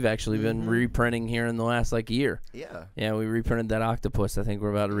me that we've actually been reprinting here in the last year. Yeah. Yeah, we reprinted that octopus. I think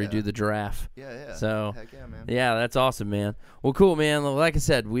we're about to redo the giraffe. Yeah. So, heck yeah, man. Yeah, that's awesome, man. Well, cool, man. Like I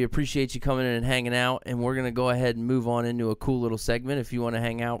said, we appreciate you coming in and hanging out, and we're going to go ahead and move on into a cool little segment. If you want to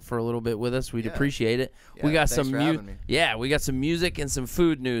hang out for a little bit with us, we'd appreciate it. Yeah, we got thanks for having me. Yeah, we got some music and some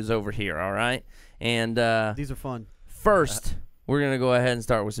food news over here, all right? And these are fun. First, we're going to go ahead and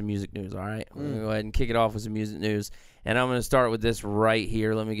start with some music news, all right? We're going to go ahead and kick it off with some music news. And I'm going to start with this right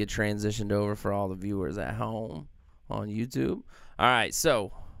here. Let me get transitioned over for all the viewers at home on YouTube. All right,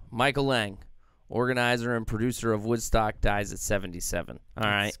 so Michael Lang, organizer and producer of Woodstock, dies at 77. All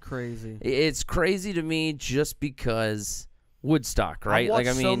right. It's crazy. It's crazy to me just because Woodstock, right? I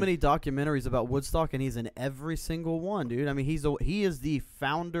watched so many documentaries about Woodstock, and he's in every single one, dude. I mean, he is the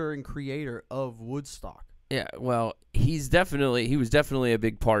founder and creator of Woodstock. Yeah, well, he was definitely a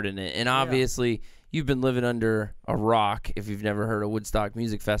big part in it. And obviously, you've been living under a rock if you've never heard of Woodstock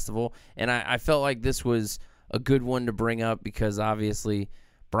Music Festival. And I felt like this was a good one to bring up because obviously,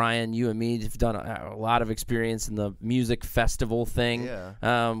 Brian, you and me have done a lot of experience in the music festival thing.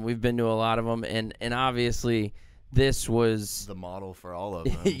 Yeah. We've been to a lot of them. And obviously, this was the model for all of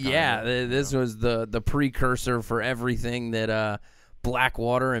them. Yeah, this was the precursor for everything that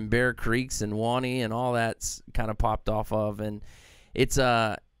Blackwater and Bear Creeks and Wani and all that's kind of popped off of. And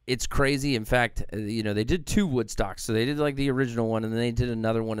it's crazy. In fact, they did 2 Woodstocks. So they did like the original one, and then they did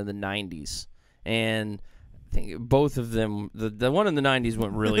another one in the 90s. And I think both of them, the one in the 90s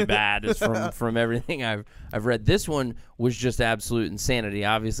went really bad from everything I've read. This one was just absolute insanity.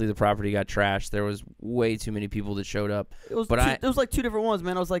 Obviously, the property got trashed. There was way too many people that showed up. It was like 2 different ones,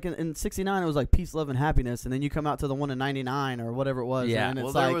 man. It was like in 69, it was like peace, love, and happiness. And then you come out to the one in 99 or whatever it was. Yeah. And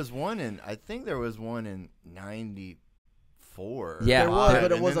well, there was one I think there was one in 94. Yeah, there was,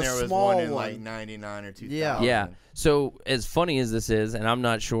 but it was a small one in like 99 or 2000. Yeah. So as funny as this is, and I'm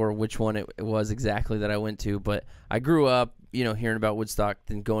not sure which one it was exactly that I went to, but I grew up, hearing about Woodstock,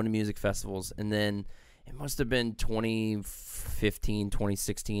 then going to music festivals, and then it must have been 2015,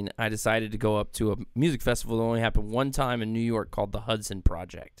 2016. I decided to go up to a music festival that only happened one time in New York called the Hudson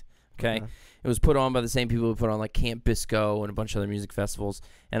Project. Okay. Uh-huh. It was put on by the same people who put on like Camp Bisco and a bunch of other music festivals.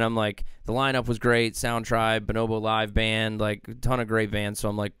 And I'm like, the lineup was great. Sound Tribe, Bonobo Live Band, like a ton of great bands. So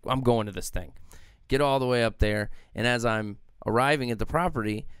I'm like, I'm going to this thing. Get all the way up there. And as I'm arriving at the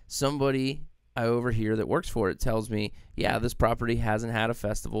property, somebody I overhear that works for it tells me, yeah, this property hasn't had a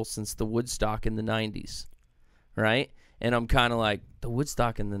festival since the Woodstock in the 90s. Right? And I'm kind of like, the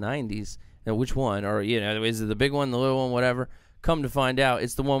Woodstock in the 90s? Now, which one? Or, is it the big one, the little one, whatever? Come to find out,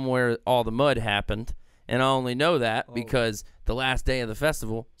 it's the one where all the mud happened, and I only know that because the last day of the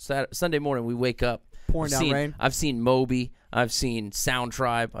festival, Sunday morning, we wake up. Pouring down rain. I've seen Moby, I've seen Sound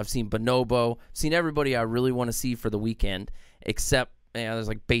Tribe, I've seen Bonobo, seen everybody I really want to see for the weekend, except there's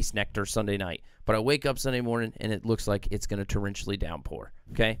like Bass Nectar Sunday night. But I wake up Sunday morning, and it looks like it's going to torrentially downpour.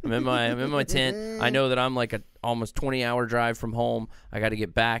 Okay, I'm in my tent. I know that I'm like a almost 20-hour drive from home. I got to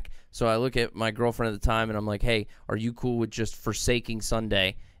get back. So I look at my girlfriend at the time, and I'm like, hey, are you cool with just forsaking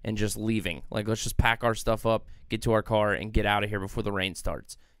Sunday and just leaving? Like, let's just pack our stuff up, get to our car, and get out of here before the rain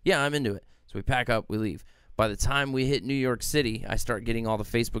starts. Yeah, I'm into it. So we pack up, we leave. By the time we hit New York City, I start getting all the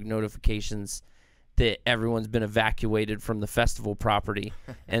Facebook notifications that everyone's been evacuated from the festival property,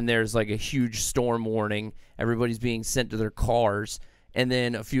 and there's like a huge storm warning. Everybody's being sent to their cars. And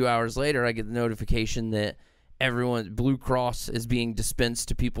then a few hours later, I get the notification that Blue Cross is being dispensed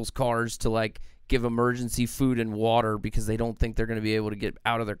to people's cars to like give emergency food and water because they don't think they're going to be able to get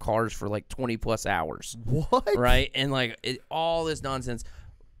out of their cars for like 20 plus hours. What? Right? And like all this nonsense.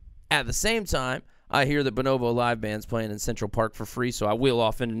 At the same time, I hear that Bonobo Live Band's playing in Central Park for free, so I wheel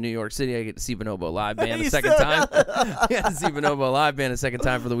off into New York City. I get to see Bonobo Live Band a second time. I get to see Bonobo Live Band a second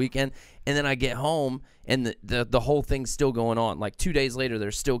time for the weekend. And then I get home, and the whole thing's still going on. Like 2 days later,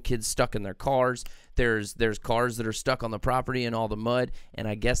 there's still kids stuck in their cars. There's cars that are stuck on the property in all the mud. And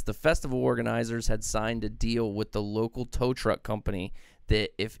I guess the festival organizers had signed a deal with the local tow truck company that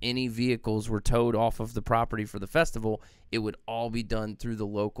if any vehicles were towed off of the property for the festival, it would all be done through the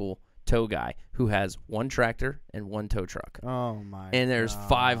local tow guy who has one tractor and one tow truck. Oh my! And there's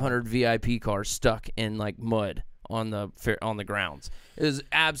 500 VIP cars stuck in like mud on the grounds. It was an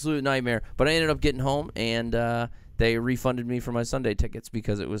absolute nightmare. But I ended up getting home, and they refunded me for my Sunday tickets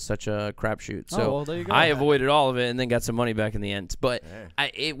because it was such a crapshoot. So there you go. I avoided all of it and then got some money back in the end. But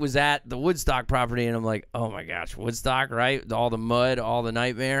it was at the Woodstock property, and I'm like, oh my gosh, Woodstock, right? All the mud, all the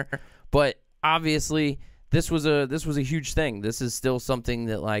nightmare. But obviously, This was a huge thing. This is still something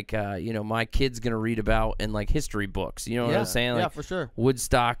that like my kid's gonna read about in like history books. You know what I'm saying? Like, yeah, for sure.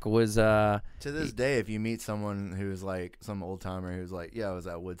 Woodstock was to this day, if you meet someone who's like some old timer who's like, yeah, I was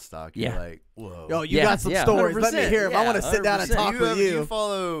at Woodstock, you're like, whoa. Yo, you got some stories. 100%. Let me hear them. I want to sit down and talk with you. Do you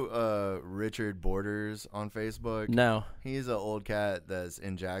follow Richard Borders on Facebook? No. He's an old cat that's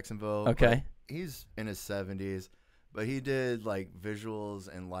in Jacksonville. Okay. He's in his 70s, but he did like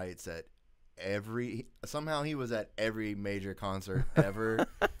visuals and lights at somehow he was at every major concert ever.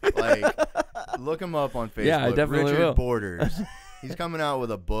 Like, look him up on Facebook. Yeah, I definitely Richard will. Borders. He's coming out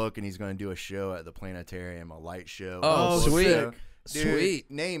with a book, and he's going to do a show at the planetarium, a light show. Oh, sweet. Dude, Sweet.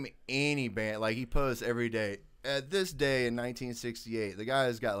 Name any band. Like, he posts every day. At this day in 1968, the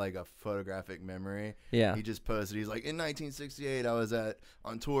guy's got like a photographic memory. Yeah. He just posted. He's like, in 1968, I was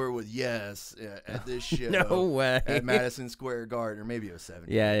on tour with Yes at this show. No way. At Madison Square Garden, or maybe it was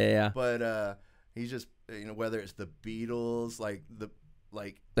 70. Yeah. But he's just whether it's the Beatles, like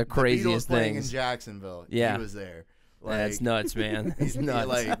the craziest Beatles playing things in Jacksonville. Yeah. He was there. Like, that's nuts, man. He's nuts.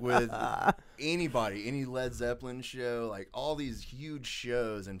 Like with anybody, any Led Zeppelin show, like all these huge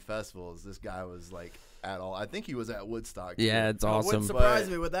shows and festivals, this guy was like at all. I think he was at Woodstock too. Yeah, it's awesome. Wouldn't surprise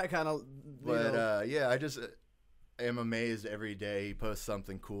me with that kind of. But I just am amazed every day. He posts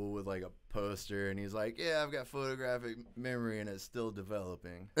something cool with like a poster, and he's like, "Yeah, I've got photographic memory, and it's still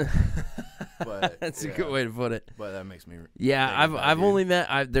developing." But that's a good way to put it. But that makes me. Yeah, I've only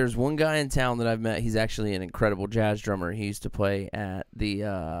met. There's one guy in town that I've met. He's actually an incredible jazz drummer. He used to play at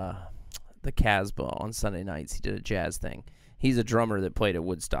the Casbah on Sunday nights. He did a jazz thing. He's a drummer that played at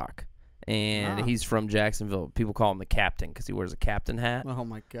Woodstock. And he's from Jacksonville. People call him the captain because he wears a captain hat. Oh,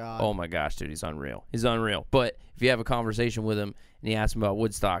 my God. Oh, my gosh, dude. He's unreal. He's unreal. But if you have a conversation with him and you ask him about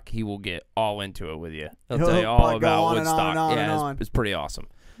Woodstock, he will get all into it with you. He'll tell you all about Woodstock. It's pretty awesome.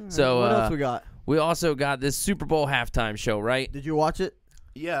 So what else we got? We also got this Super Bowl halftime show, right? Did you watch it?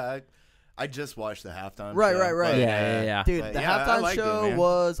 Yeah, I just watched the halftime show. Right. Yeah. Dude, the halftime show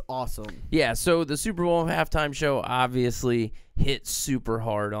was awesome. Yeah, so the Super Bowl halftime show obviously hit super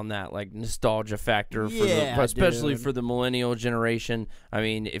hard on that like nostalgia factor, especially for the millennial generation. I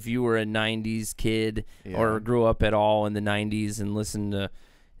mean, if you were a 90s kid or grew up at all in the 90s and listened to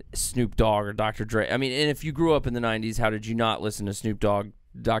Snoop Dogg or Dr. Dre. I mean, and if you grew up in the 90s, how did you not listen to Snoop Dogg,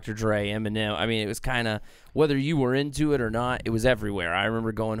 Dr. Dre, Eminem? I mean, it was kind of, whether you were into it or not, it was everywhere. I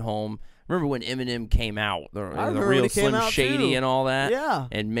remember going home. Remember when Eminem came out, the real Slim Shady and all that? Yeah.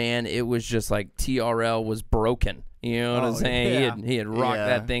 And, man, it was just like TRL was broken. You know what I'm saying? Yeah. He had rocked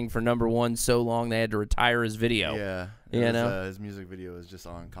that thing for #1 so long they had to retire his video. Yeah. You know? His music video was just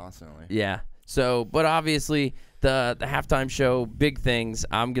on constantly. Yeah. So, but obviously the halftime show, big things.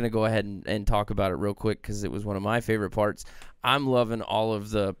 I'm going to go ahead and talk about it real quick because it was one of my favorite parts. I'm loving all of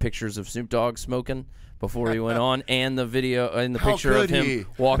the pictures of Snoop Dogg smoking before he went on, and the video and the picture of him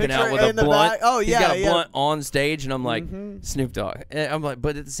walking out with a blunt. Oh yeah, he's got a blunt on stage, and I'm like, Snoop Dogg. And I'm like,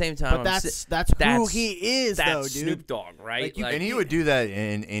 but at the same time, that's who he is, though, dude. Snoop Dogg, right? And he would do that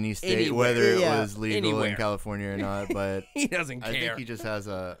in any state, whether it was legal in California or not. But he doesn't care. I think he just has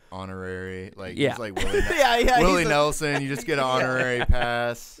a honorary, like he's like Willie Nelson. You just get an honorary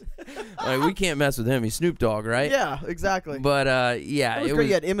pass. Like, we can't mess with him. He's Snoop Dogg, right? Yeah, exactly. But it was.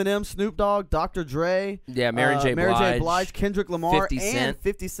 You had Eminem, Snoop Dogg, Dr. Dre. Yeah, Mary J. Blige, Kendrick Lamar, 50 Cent. and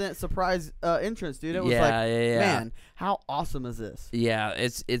 50 Cent surprise entrance, dude. It was man, how awesome is this? Yeah,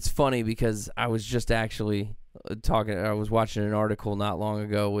 it's funny because I was just actually I was watching an article not long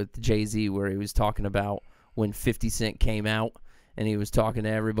ago with Jay-Z where he was talking about when 50 Cent came out, and he was talking to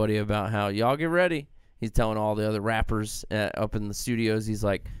everybody about how, y'all get ready. He's telling all the other rappers up in the studios, he's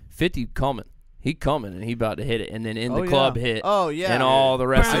like, 50 coming. He coming, and he about to hit it, and then the club hit. Oh, yeah. And all the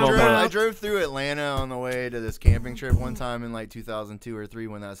rest of them. I drove through Atlanta on the way to this camping trip one time in like 2002 or 3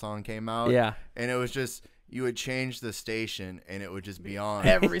 when that song came out. Yeah. And it was just, you would change the station, and it would just be on.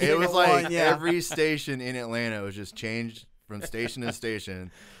 It was like every station in Atlanta was just changed from station to station.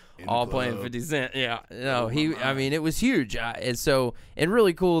 All playing 50 Cent, yeah. No, I mean, it was huge. And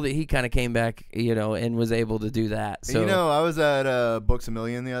really cool that he kind of came back, and was able to do that. So, I was at Books A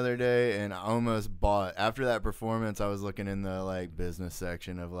Million the other day, and I almost bought, after that performance, I was looking in the, like, business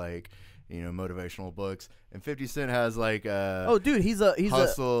section of, like, motivational books, and 50 Cent has, like, he's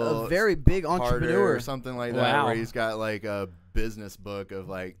a very big entrepreneur or something like that, where he's got, like, a business book of,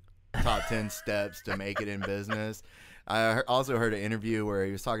 like, top 10 steps to make it in business. I also heard an interview where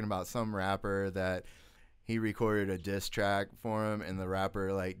he was talking about some rapper that he recorded a diss track for him, and the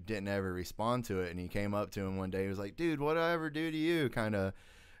rapper like didn't ever respond to it. And he came up to him one day. He was like, "Dude, what did I ever do to you?" Kind of.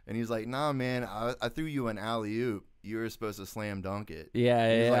 And he's like, "Nah, man, I threw you an alley-oop. You were supposed to slam dunk it."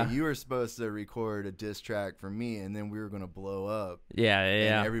 Yeah. Like, you were supposed to record a diss track for me, and then we were gonna blow up. Yeah.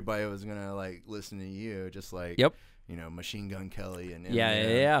 And everybody was gonna like listen to you, just like Machine Gun Kelly and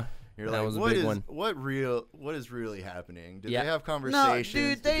yeah. You're that like, was a what big is one. What is really happening? Did they have conversations? No,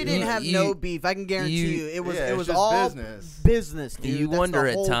 dude, they didn't have no beef. I can guarantee you, it was all business. Dude. You wonder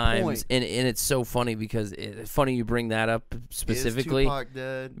at times, point. and it's so funny because it's funny you bring that up specifically. Is Tupac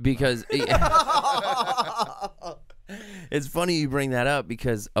dead? Because it's funny you bring that up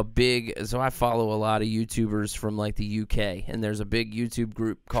because so I follow a lot of YouTubers from like the UK, and there's a big YouTube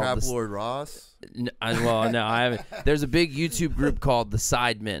group called Trap Lord Ross. No, I haven't. There's a big YouTube group called the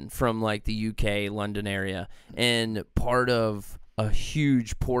Sidemen from like the UK, London area, and part of a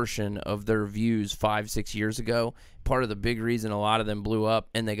huge portion of their views 5-6 years ago, part of the big reason a lot of them blew up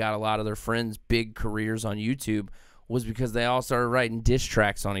and they got a lot of their friends big careers on YouTube was because they all started writing diss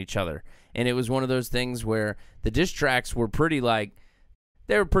tracks on each other. And it was one of those things where the diss tracks were pretty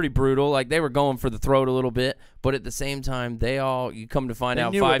they were pretty brutal. Like, they were going for the throat a little bit. But at the same time, you come to find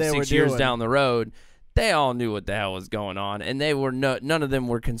out 5-6 years down the road, they all knew what the hell was going on. And they were none of them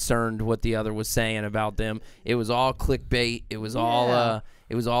were concerned what the other was saying about them. It was all clickbait. It was all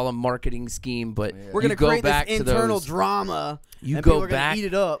It was all a marketing scheme. But we're gonna create this internal drama. You and go back, eat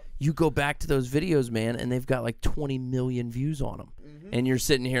it up. You go back to those videos, man, and they've got like 20 million views on them. And you're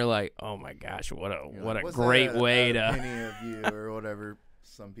sitting here like, oh my gosh, what a great way to penny a view or whatever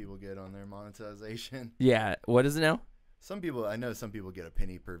some people get on their monetization. Yeah, what is it now? I know some people get a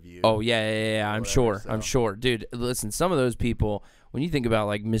penny per view. Oh yeah. I'm sure, dude. Listen, some of those people, when you think about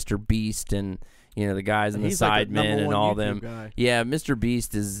like Mr. Beast and the guys and the Sidemen and all them, yeah, Mr.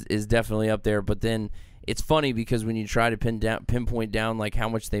 Beast is definitely up there. But then it's funny because when you try to pinpoint down like how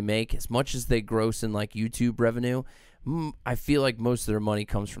much they make, as much as they gross in like YouTube revenue, I feel like most of their money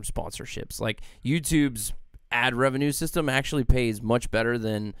comes from sponsorships. Like YouTube's ad revenue system actually pays much better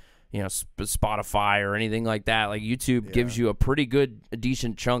than Spotify or anything like that. Like YouTube gives you a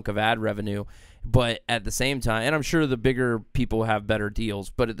decent chunk of ad revenue, but at the same time, and I'm sure the bigger people have better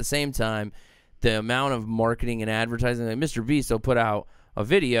deals, but at the same time, the amount of marketing and advertising, like Mr. Beast will put out a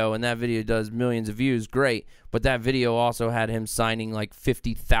video and that video does millions of views, great, but that video also had him signing like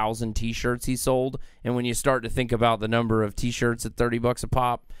 50,000 t-shirts he sold. And when you start to think about the number of t-shirts at $30 a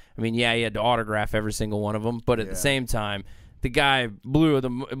pop, I mean, yeah, he had to autograph every single one of them, but at the same time, the guy blew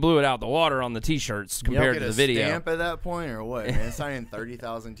it out the water on the t-shirts compared to the video. Stamp at that point or what? Man, signing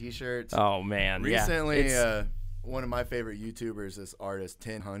 30,000 t-shirts. Oh man, recently, one of my favorite YouTubers, this artist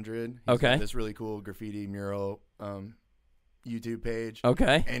 1000. He's got this really cool graffiti mural YouTube page.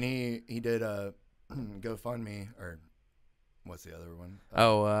 Okay, and he did a GoFundMe or what's the other one?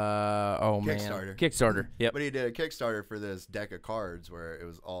 Kickstarter. Kickstarter. Yep. But he did a Kickstarter for this deck of cards where it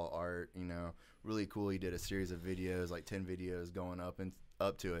was all art. Really cool. He did a series of videos, like 10 videos going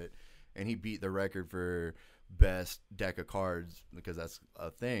up to it, and he beat the record for best deck of cards because that's a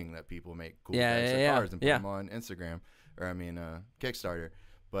thing that people make cool decks of cards and put them on Instagram Kickstarter.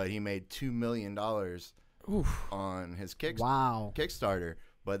 But he made $2 million on his Kickstarter.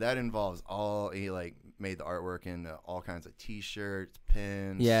 But that involves he like made the artwork into all kinds of T-shirts,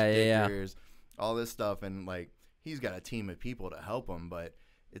 pins, stickers, all this stuff, and like he's got a team of people to help him, but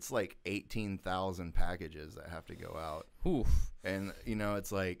it's like 18,000 packages that have to go out. Oof. And,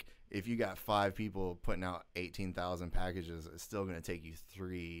 it's like if you got 5 people putting out 18,000 packages, it's still going to take you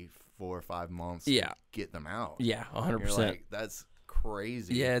 3, 4, 5 months to get them out. Yeah, 100%. You're like, that's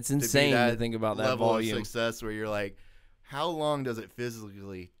crazy. Yeah, it's insane to think about that level volume. Of success where you're like, how long does it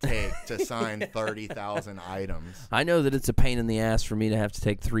physically take to sign 30,000 items? I know that it's a pain in the ass for me to have to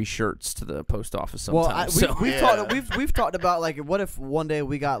take 3 shirts to the post office sometimes. Well, we've talked about like, what if one day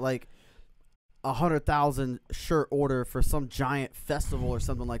we got like 100,000 shirt order for some giant festival or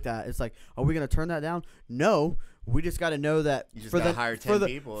something like that? It's like, are we gonna turn that down? No. We just got to know that for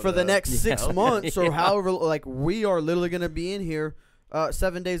the next 6 months or however, like we are literally gonna be in here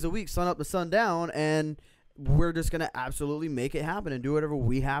 7 days a week, sun up to sundown, and we're just gonna absolutely make it happen and do whatever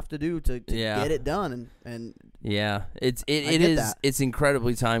we have to do to get it done. And yeah, it's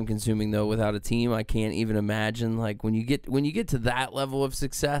incredibly time consuming though. Without a team, I can't even imagine. Like when you get to that level of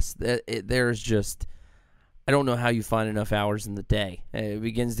success, there's just, I don't know how you find enough hours in the day. It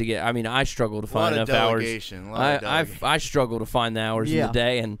begins to get. I mean, I struggle to find enough hours. I struggle to find the hours in the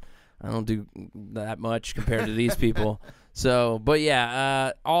day, and I don't do that much compared to these people. So, but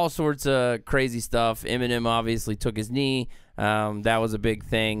yeah, all sorts of crazy stuff. Eminem obviously took his knee. That was a big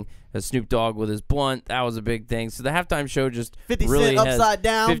thing. Snoop Dogg with his blunt. That was a big thing. So the halftime show just 50 really Cent upside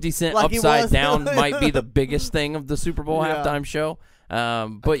down. 50 Cent like upside down might be the biggest thing of the Super Bowl halftime show. But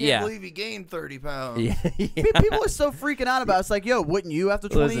I can't believe he gained 30 pounds. Yeah. People are so freaking out about it. It's like, yo, wouldn't you after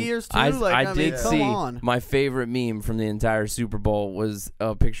 20 years too? I did see my favorite meme from the entire Super Bowl was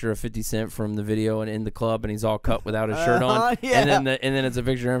a picture of 50 Cent from the video and in the club, and he's all cut without his shirt on. Yeah. And then it's a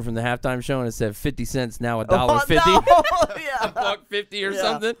picture of him from the halftime show, and it said 50 cents now $1.50. $1.50 or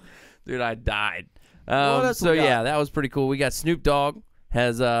something. Dude, I died. So yeah, that was pretty cool. We got Snoop Dogg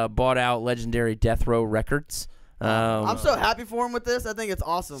has bought out legendary Death Row Records. I'm so happy for him with this. I think it's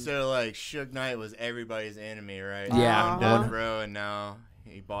awesome. So like Suge Knight was everybody's enemy, right? Yeah. Death Row, and now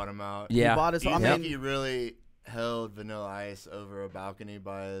he bought him out. Yeah. He bought his, Do you think he really held Vanilla Ice over a balcony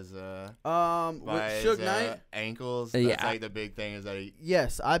by his Suge Knight ankles? That's like the big thing is that he.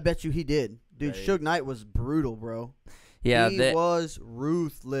 Yes, I bet you he did, dude. Right. Suge Knight was brutal, bro. Yeah, he was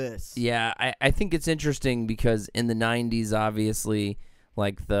ruthless. Yeah, I think it's interesting because in the 90s, obviously,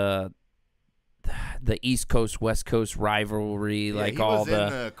 like the East Coast West Coast rivalry, like he all was in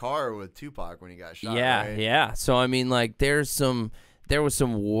the car with Tupac when he got shot. Yeah, right? yeah. So I mean, like there was some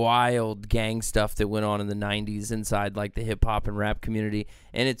wild gang stuff that went on in the 90s inside like the hip hop and rap community,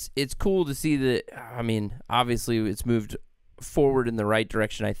 and it's cool to see that. I mean, obviously it's moved forward in the right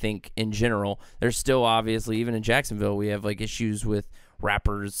direction. I think in general, there's still obviously even in Jacksonville we have like issues with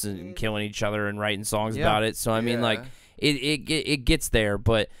rappers and killing each other and writing songs about it. So I mean, like it gets there,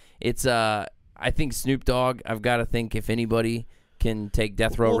 but it's I think Snoop Dogg. I've got to think if anybody can take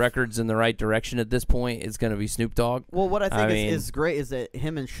Death Row Records in the right direction at this point, it's going to be Snoop Dogg. Well, what I think is great is that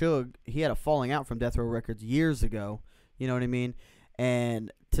him and Suge, he had a falling out from Death Row Records years ago. You know what I mean?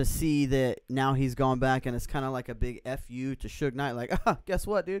 And to see that now he's gone back and it's kind of like a big FU to Suge Knight, like, guess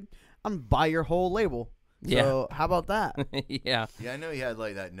what, dude? I'm going to buy your whole label. So how about that? Yeah. Yeah, I know he had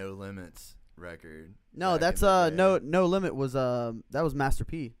like that No Limits record. No, that's No Limit was that was Master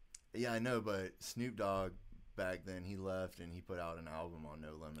P. Yeah, I know, but Snoop Dogg back then he left and he put out an album on No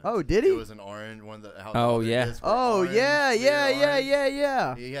Limits. Oh, did he? It was an orange one. Yeah.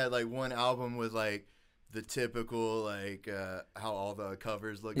 He had like one album with like the typical like how all the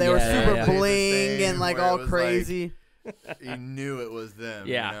covers look. They were super bling and like all crazy. Like, you knew it was them.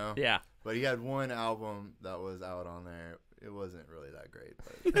 Yeah, you know? Yeah. But he had one album that was out on there. It wasn't really that great.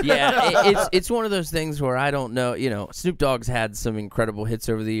 But. Yeah, it's one of those things where I don't know. You know, Snoop Dogg's had some incredible hits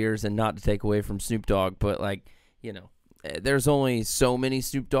over the years, and not to take away from Snoop Dogg, but like, you know, there's only so many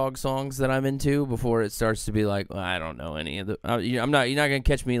Snoop Dogg songs that I'm into before it starts to be like, well, I don't know any of the. You're not gonna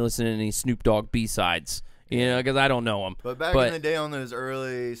catch me listening to any Snoop Dogg B-sides. You know, because I don't know them. But back in the day on those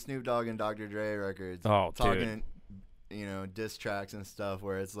early Snoop Dogg and Dr. Dre records, dude. You know, diss tracks and stuff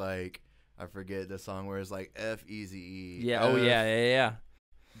where it's like, I forget the song where it's like F.E.4. Yeah. Yeah.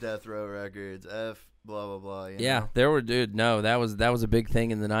 Death Row Records. F. Blah blah blah. You know? There were, dude. No, that was a big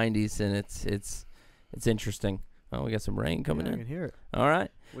thing in the '90s, and it's interesting. Oh, we got some rain coming in. I can hear it. All right.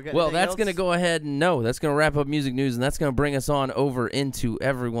 Well, that's going to go ahead and that's going to wrap up music news, and that's going to bring us on over into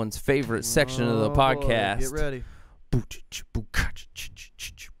everyone's favorite section of the podcast. Get ready.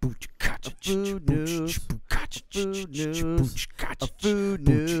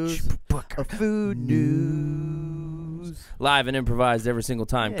 Food news. Live and improvised every single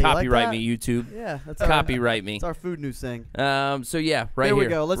time. Copyright me, YouTube. Yeah, that's copyright me. It's our food news thing. So yeah, right here. There we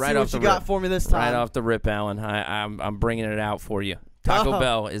go. Let's see what you got for me this time. Right off the rip, Alan. I'm bringing it out for you. Taco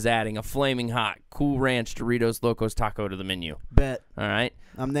Bell is adding a flaming hot Cool Ranch Doritos Locos Taco to the menu. Bet. All right.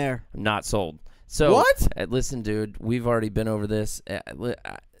 I'm there. I'm not sold. So what? Listen, dude, we've already been over this.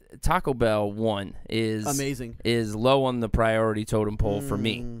 Taco Bell is amazing. Is low on the priority totem pole for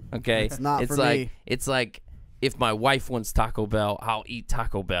me. Okay, it's not for me. It's like if my wife wants Taco Bell, I'll eat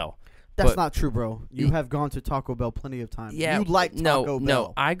Taco Bell. That's not true, bro. You have gone to Taco Bell plenty of times. Yeah, you like Taco Bell.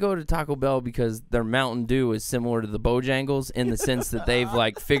 No, I go to Taco Bell because their Mountain Dew is similar to the Bojangles in the sense that they've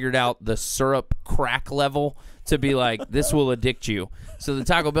like figured out the syrup crack level to be like, this will addict you. So the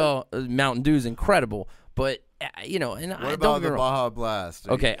Taco Bell Mountain Dew is incredible, but you know, and what about the Baja Blast?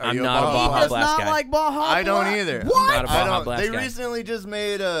 Okay, I'm not a Baja Blast guy. He does not like Baja Blast. I don't either. What? I'm not a Baja Blast They guy. recently just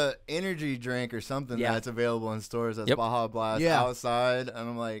made a energy drink or something that's available in stores that's Baja Blast outside, and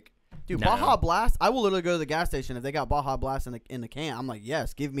I'm like, dude, Baja Blast. I will literally go to the gas station if they got Baja Blast in the can. I'm like,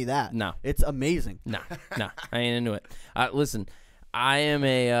 yes, give me that. No, it's amazing. No, I ain't into it. Listen. I am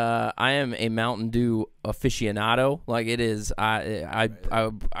a Mountain Dew aficionado. Like it is, I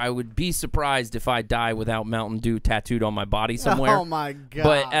would be surprised if I die without Mountain Dew tattooed on my body somewhere. Oh my god!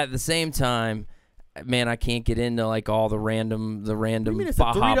 But at the same time, man, I can't get into like all the random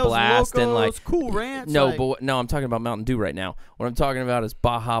Baja Blast Locos, and like Cool Ranch. No, no, I'm talking about Mountain Dew right now. What I'm talking about is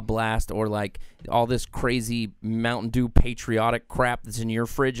Baja Blast or like all this crazy Mountain Dew patriotic crap that's in your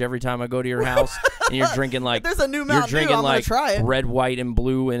fridge every time I go to your house, and you're drinking like there's a new Mountain Dew. I'm like try it. Red, white, and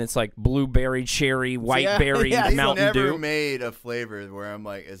blue, and it's like blueberry, cherry, white berry Mountain Dew. Never made a flavor where I'm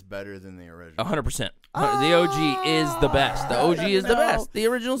like it's better than the original. 100%. The OG is the best. The OG is the best. The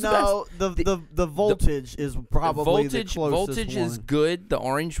original's the best. The voltage is probably the closest voltage one. is good. The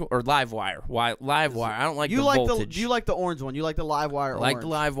orange or live wire. Live wire. I don't like the voltage. You like the orange one. You like the live wire. I like the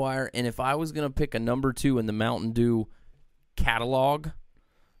live wire. And if I was gonna pick a number 2 in the Mountain Dew catalog,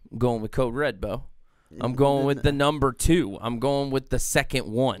 I'm going with Code Red, Bo. I'm going with the number 2. I'm going with the second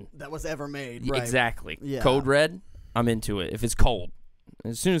one that was ever made. Right. Exactly. Yeah. Code Red. I'm into it. If it's cold.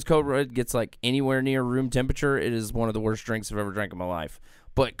 As soon as Code Red gets like anywhere near room temperature, it is one of the worst drinks I've ever drank in my life.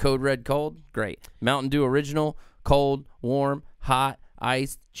 But Code Red cold, great. Mountain Dew original, cold, warm, hot,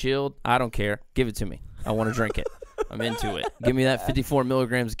 iced, chilled, I don't care. Give it to me. I want to drink it. I'm into it. Give me that 54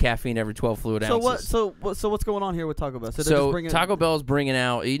 milligrams of caffeine every 12 fluid ounces. So what's going on here with Taco Bell? So Taco Bell's bringing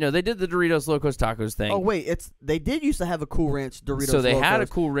out, you know, they did the Doritos Locos Tacos thing. Oh wait, they did used to have a Cool Ranch Doritos. So they Locos, had a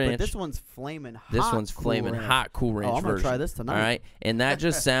Cool Ranch. But this one's flaming hot. This one's flaming hot Cool Ranch. I'm gonna try this tonight. All right, and that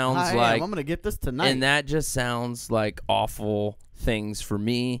just sounds I'm gonna get this tonight. And that just sounds like awful things for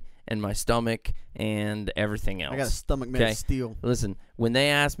me and my stomach and everything else. I got a stomach made of steel. Listen, when they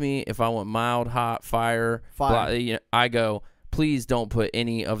ask me if I want mild, hot, fire. Blah, I go please don't put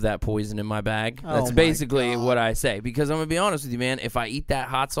any of that poison in my bag. Oh That's my basically God. what I say. Because I'm going to be honest with you, man. If I eat that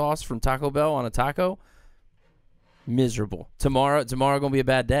hot sauce from Taco Bell on a taco, miserable. Tomorrow going to be a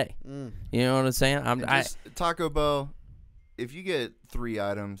bad day. You know what I'm saying? Taco Bell, if you get 3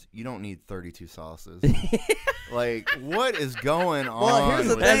 items, you don't need 32 sauces. Like, what is going on? Well, here's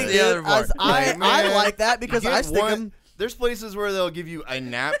the thing, dude. I like that because I stick them. There's places where they'll give you a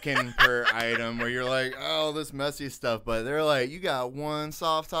napkin per item where you're like, oh, this messy stuff. But they're like, you got 1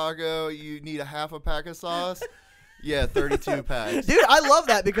 soft taco, you need a half a pack of sauce. Yeah, 32 packs. Dude, I love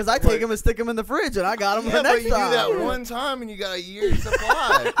that because I take them and stick them in the fridge, and I got them for next time. Yeah, but you do that one time, and you got a year's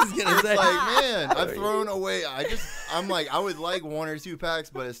supply. It's like, man, I've thrown away. I'm like, I would like 1 or 2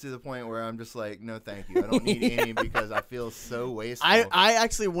 packs, but it's to the point where I'm just like, no, thank you. I don't need any because I feel so wasteful. I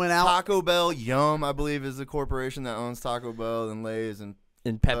actually went out. Taco Bell, Yum, I believe, is the corporation that owns Taco Bell and Lay's and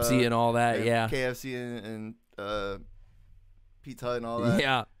Pepsi and all that, yeah. KFC and Pizza Hut and all that.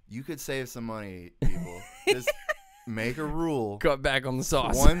 Yeah. You could save some money, people. Just make a rule. Cut back on the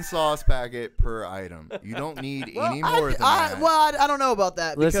sauce. 1 sauce packet per item. You don't need any more than that. Well, I don't know about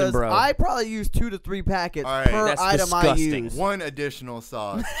that because bro. I probably use 2 to 3 packets per that's item disgusting. I use. 1 additional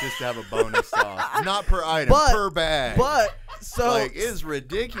sauce just to have a bonus sauce. Not per item, per bag. But so like, it's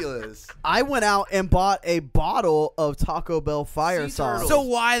ridiculous. I went out and bought a bottle of Taco Bell fire sauce. So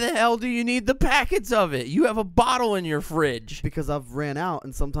why the hell do you need the packets of it? You have a bottle in your fridge. Because I've ran out,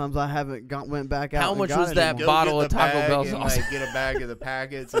 and sometimes I haven't went back out. How much was that Go bottle get of the Taco bag Bell and, sauce? like, get a bag of the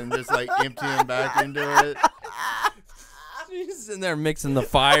packets and just like empty them back into it. You're just sitting there mixing the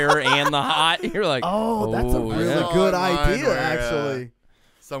fire and the hot. You're like, oh, that's a really yeah. good Online idea, where, actually.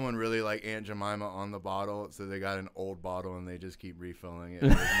 Someone really like Aunt Jemima on the bottle, so they got an old bottle and they just keep refilling it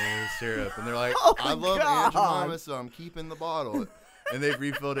with new syrup. And they're like, I love Aunt Jemima, so I'm keeping the bottle. And they've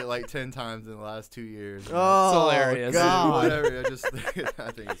refilled it like 10 times in the last 2 years. Oh, it's hilarious. God. Whatever.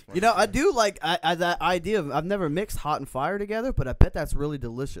 I think it's funny. You know, I do like that idea of I've never mixed hot and fire together, but I bet that's really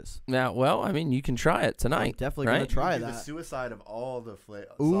delicious. Now, well, I mean, you can try it tonight. I'm definitely right? going to try the that. suicide of all the sauces.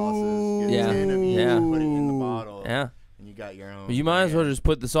 Ooh. Get 10 of you, Yeah. put it in the bottle. Yeah. And you got your own. You might as well just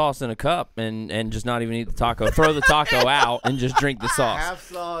put the sauce in a cup and just not even eat the taco. Throw the taco out and just drink the sauce. Half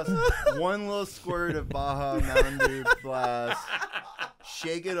sauce, 1 little squirt of Baja Mountain Dew Blast.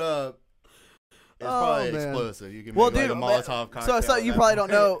 Shake it up. It's probably explosive. You can make like a Molotov cocktail. So you probably don't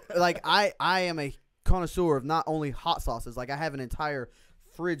know. Like I am a connoisseur of not only hot sauces. Like I have an entire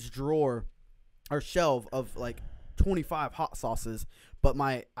fridge drawer or shelf of like 25 hot sauces. But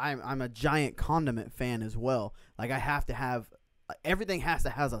I'm a giant condiment fan as well. Like I have to have everything has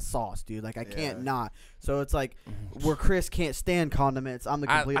a sauce, dude. Like I can't not. So it's like where Chris can't stand condiments, I'm the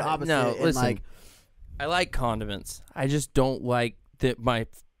complete opposite. No, and listen. like, I like condiments. I just don't like my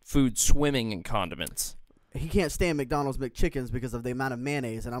food swimming in condiments. he can't stand McDonald's McChickens because of the amount of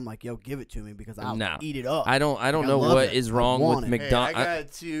mayonnaise, and I'm like, yo, give it to me because I'll eat it up. I don't know what is wrong with McDonald's. Hey, I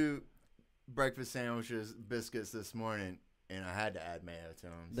got 2 breakfast sandwiches, biscuits this morning. And I had to add mayo to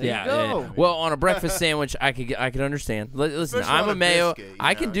them. There you go. Yeah. Well, on a breakfast sandwich, I could understand. Listen, Especially I'm a mayo. biscuit,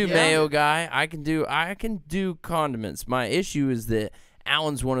 I can do mayo guy. I can do condiments. My issue is that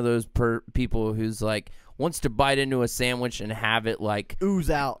Alan's one of those people who's like wants to bite into a sandwich and have it like ooze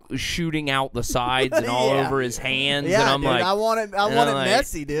out, shooting out the sides and all over his hands. Yeah, and I'm dude, like, I want it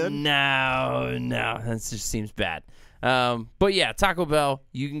messy, dude. No, that just seems bad. But yeah, Taco Bell,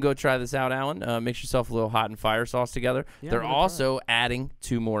 you can go try this out, Alan. Mix yourself a little hot and fire sauce together. Yeah, they're also adding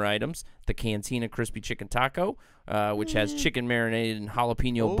 2 more items. The Cantina Crispy Chicken Taco, which has chicken marinated in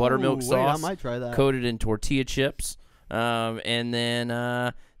jalapeno buttermilk sauce. I might try that. Coated in tortilla chips. And then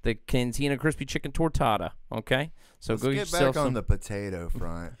the Cantina Crispy Chicken Tortada. Okay? So Let's go get get yourself back on the potato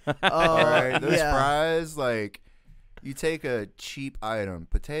front. All right, those fries, like, you take a cheap item.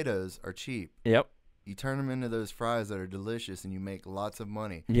 Potatoes are cheap. Yep. You turn them into those fries that are delicious, and you make lots of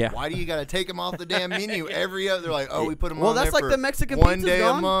money. Yeah. Why do you got to take them off the damn menu every other? They're like, oh, we put them on well, there that's like for the Mexican one pizza's day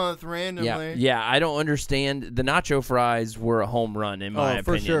gone. a month randomly. Yeah, I don't understand. The nacho fries were a home run in my opinion.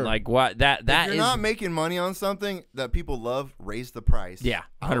 For sure. Like what that if you're is not making money on something that people love, raise the price. Yeah,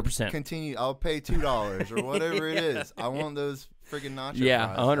 100%. Continue. I'll pay $2 or whatever it is. I want those freaking nacho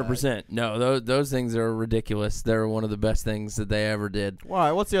yeah, fries. 100%. No, those things are ridiculous. They're one of the best things that they ever did. All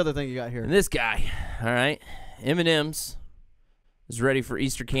right, what's the other thing you got here? And this guy, all right, M&M's is ready for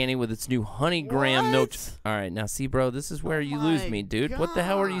Easter candy with its new honey graham milk. All right, now see, bro, this is where you lose me, dude. God. What the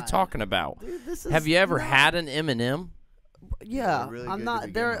hell are you talking about? Dude, have you ever had an M&M? Yeah, really I'm good not.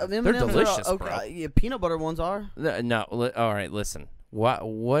 to They're begin with. They're delicious, okay, bro. Yeah, peanut butter ones are. No, all right, listen.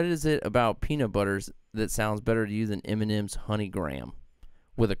 What is it about peanut butters that sounds better to you than M&M's honey graham?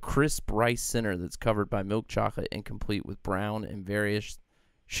 with a crisp rice center that's covered by milk chocolate and complete with brown and various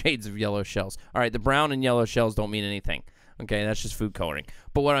shades of yellow shells. All right, the brown and yellow shells don't mean anything. Okay, that's just food coloring.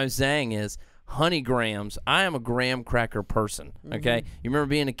 But what I'm saying is honey grahams, I am a graham cracker person, okay? You remember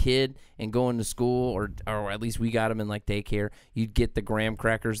being a kid and going to school, or at least we got them in, like, daycare. You'd get the graham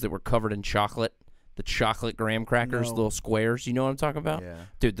crackers that were covered in chocolate, the chocolate graham crackers, little squares. You know what I'm talking about? Yeah.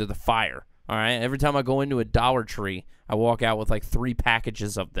 Dude, they're the fire, all right? Every time I go into a Dollar Tree, I walk out with, like, 3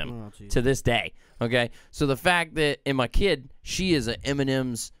 packages of them to this day, okay? So the fact that, and my kid, she is an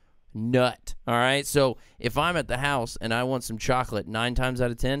M&M's nut. All right, so if I'm at the house and I want some chocolate, 9 times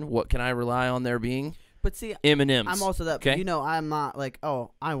out of 10, what can I rely on there being? But see, M&M's. I'm also that. Okay? You know, I'm not like,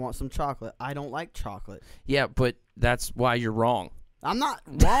 oh, I want some chocolate. I don't like chocolate. Yeah, but that's why you're wrong. I'm not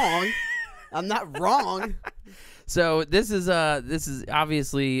wrong. I'm not wrong. So this is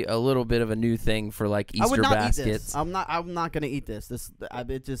obviously a little bit of a new thing for, like, Easter I would not baskets. Eat this. I'm not gonna eat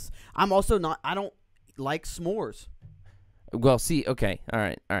this. I'm also not. I don't like s'mores. Well, see, okay, all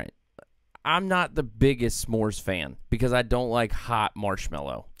right. I'm not the biggest s'mores fan because I don't like hot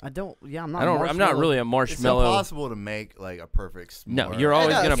marshmallow. I'm not. I'm not really a marshmallow. It's impossible to make, like, a perfect s'more. No, you're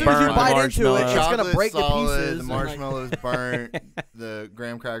always gonna burn the marshmallow. It's gonna break to pieces. The marshmallow's burnt. The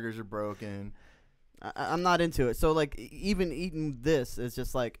graham crackers are broken. I'm not into it. So, like, even eating this is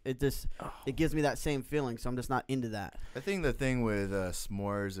just like it gives me that same feeling. So I'm just not into that. I think the thing with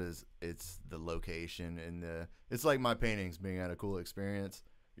s'mores is it's the location and it's like my paintings being at a cool experience.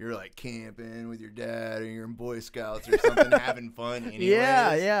 You're, like, camping with your dad, or you're in Boy Scouts or something, having fun anyways.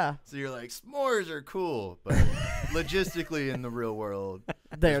 Yeah. So you're like, s'mores are cool, but logistically in the real world,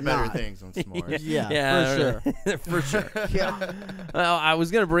 there's better things than s'mores. Yeah, for sure. For sure. Yeah. Well, I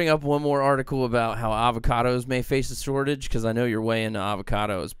was going to bring up one more article about how avocados may face a shortage because I know you're way into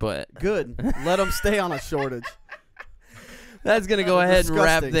avocados, but... Good. Let them stay on a shortage. That's gonna go ahead and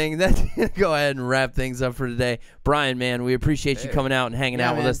wrap things. That's gonna go ahead and wrap things up for today. Brian, man, we appreciate you coming out and hanging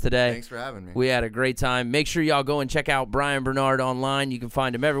out with us today. Thanks for having me. We had a great time. Make sure y'all go and check out Brian Barnard online. You can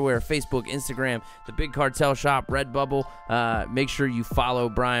find him everywhere: Facebook, Instagram, the Big Cartel Shop, Redbubble. Make sure you follow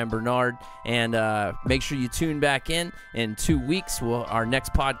Brian Barnard, and make sure you tune back in 2 weeks. Our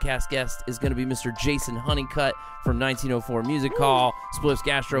next podcast guest is going to be Mr. Jason Honeycutt from 1904 Music Hall, Spliff's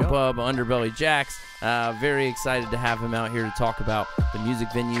Gastropub, Underbelly Jack's. Very excited to have him out here to talk about the music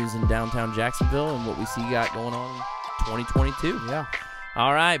venues in downtown Jacksonville and what we see got going on in 2022. Yeah.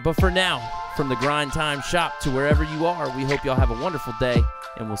 All right, but for now, from the Grind Time Shop to wherever you are, we hope y'all have a wonderful day,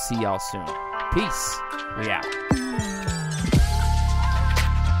 and we'll see y'all soon. Peace. We out.